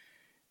life.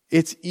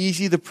 It's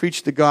easy to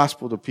preach the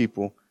gospel to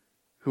people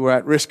who are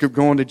at risk of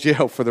going to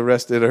jail for the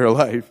rest of their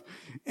life.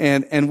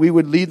 And we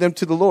would lead them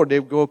to the Lord. They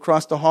would go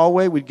across the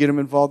hallway. We'd get them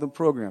involved in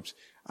programs.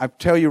 I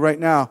tell you right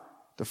now,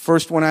 the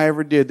first one I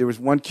ever did, there was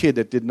one kid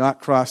that did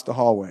not cross the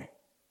hallway.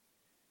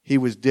 He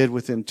was dead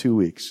within 2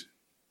 weeks.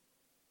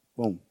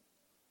 Boom.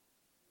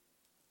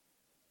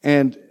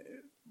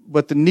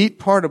 But the neat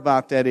part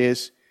about that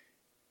is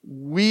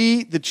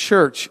we, the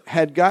church,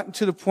 had gotten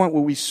to the point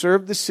where we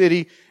served the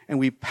city and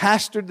we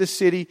pastored the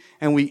city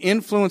and we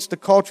influenced the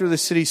culture of the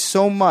city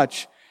so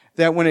much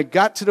that when it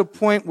got to the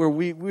point where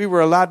we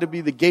were allowed to be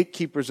the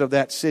gatekeepers of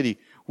that city,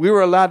 we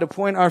were allowed to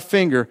point our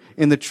finger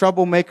in the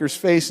troublemaker's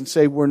face and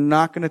say, we're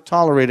not going to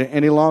tolerate it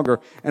any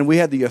longer. And we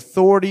had the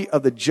authority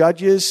of the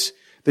judges,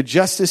 the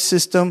justice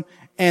system,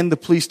 and the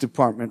police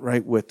department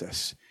right with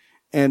us.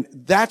 And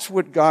that's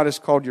what God has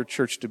called your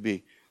church to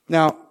be.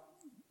 Now,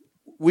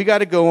 we got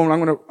to go, and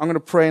I'm going to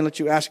pray and let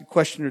you ask a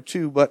question or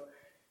two, but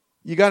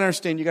you got to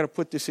understand, you got to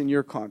put this in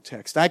your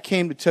context. I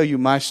came to tell you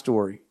my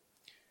story,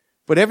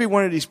 but every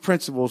one of these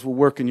principles will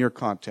work in your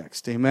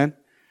context. Amen?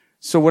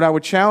 So what I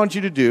would challenge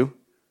you to do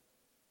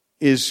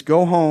is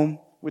go home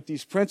with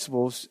these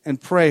principles and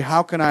pray,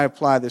 how can I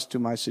apply this to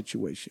my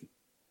situation?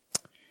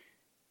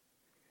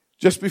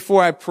 Just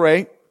before I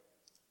pray,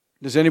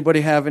 does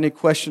anybody have any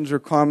questions or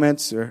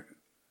comments or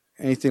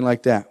anything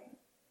like that?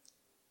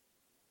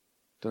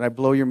 Did I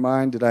blow your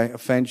mind? Did I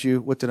offend you?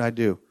 What did I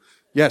do?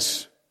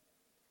 Yes.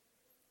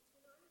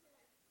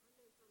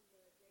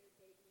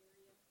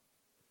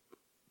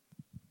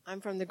 I'm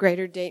from the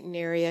greater Dayton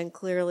area, and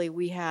clearly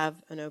we have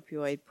an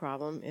opioid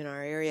problem in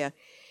our area.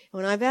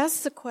 When I've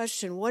asked the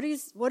question, what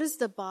is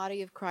the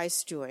body of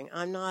Christ doing?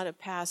 I'm not a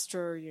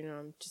pastor,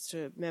 I'm just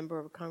a member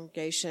of a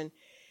congregation.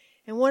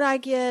 And what I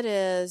get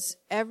is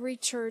every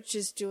church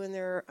is doing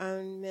their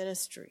own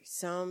ministry.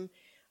 Some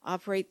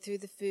operate through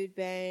the food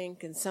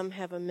bank, and some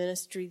have a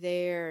ministry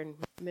there and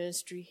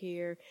ministry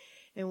here.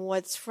 And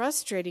what's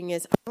frustrating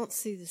is I don't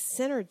see the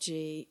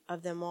synergy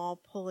of them all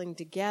pulling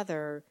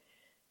together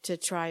to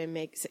try and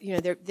make,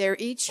 they're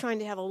each trying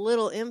to have a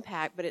little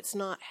impact, but it's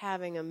not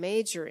having a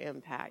major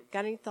impact.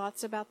 Got any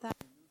thoughts about that?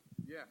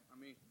 Yeah,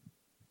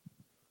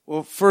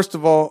 well, first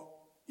of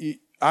all,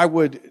 I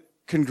would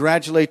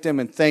congratulate them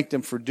and thank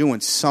them for doing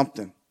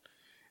something.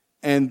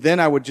 And then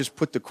I would just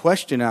put the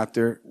question out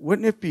there,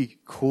 wouldn't it be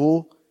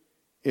cool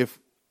if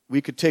we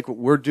could take what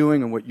we're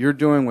doing and what you're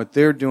doing, what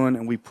they're doing,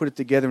 and we put it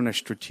together in a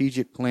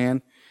strategic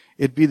plan?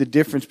 It'd be the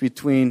difference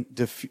between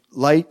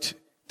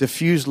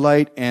diffuse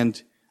light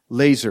and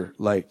laser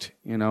light,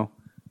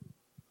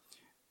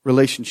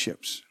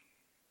 relationships.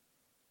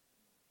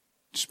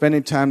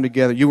 Spending time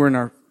together. You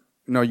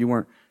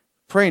weren't.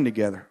 Praying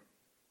together.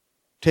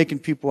 Taking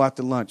people out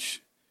to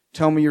lunch.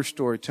 Tell me your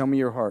story. Tell me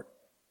your heart.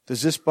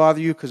 Does this bother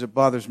you? Because it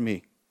bothers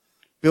me.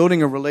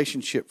 Building a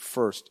relationship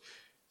first.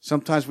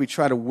 Sometimes we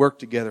try to work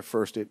together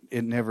first.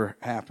 It never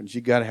happens.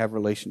 You got to have a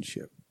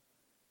relationship.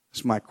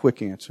 That's my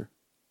quick answer.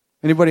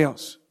 Anybody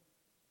else?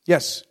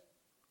 Yes.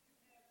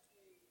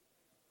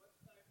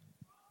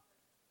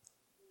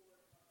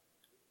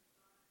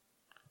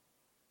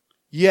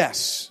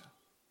 Yes.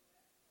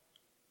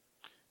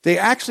 They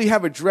actually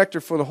have a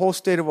director for the whole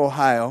state of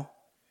Ohio.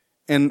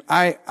 And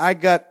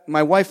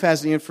my wife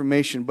has the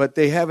information, but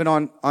they have it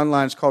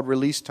online. It's called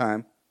Release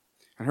Time.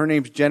 And her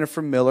name's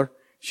Jennifer Miller.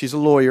 She's a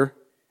lawyer.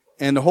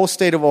 And the whole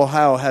state of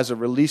Ohio has a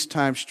release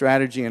time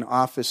strategy and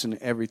office and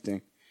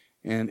everything.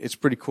 And it's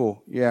pretty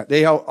cool. Yeah.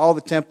 They have all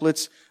the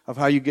templates of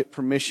how you get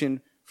permission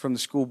from the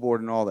school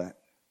board and all that.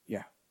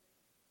 Yeah.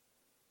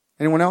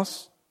 Anyone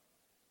else?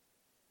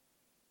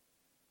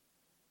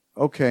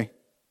 Okay.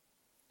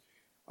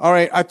 All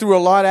right. I threw a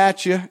lot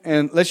at you,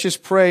 and let's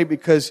just pray,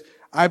 because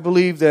I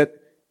believe that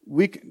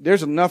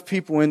there's enough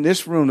people in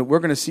this room that we're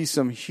going to see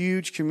some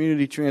huge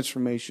community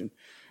transformation.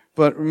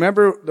 But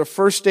remember, the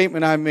first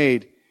statement I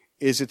made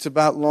is it's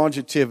about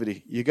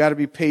longevity. You got to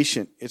be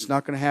patient. It's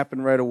not going to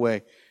happen right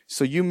away.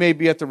 So you may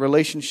be at the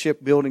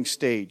relationship building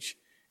stage,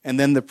 and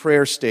then the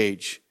prayer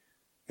stage,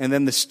 and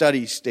then the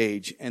study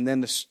stage, and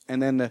then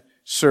the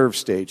serve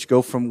stage.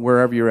 Go from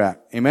wherever you're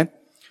at. Amen.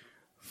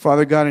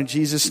 Father God, in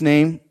Jesus'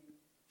 name,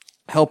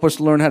 help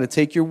us learn how to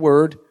take your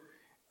word,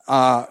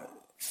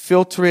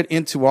 filter it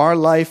into our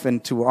life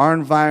and to our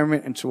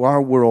environment and to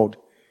our world,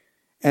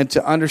 and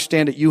to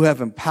understand that you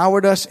have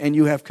empowered us and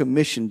you have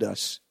commissioned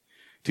us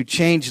to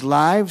change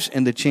lives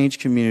and to change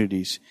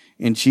communities.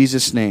 In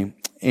Jesus' name,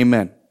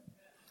 amen.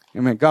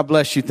 Amen. God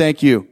bless you. Thank you.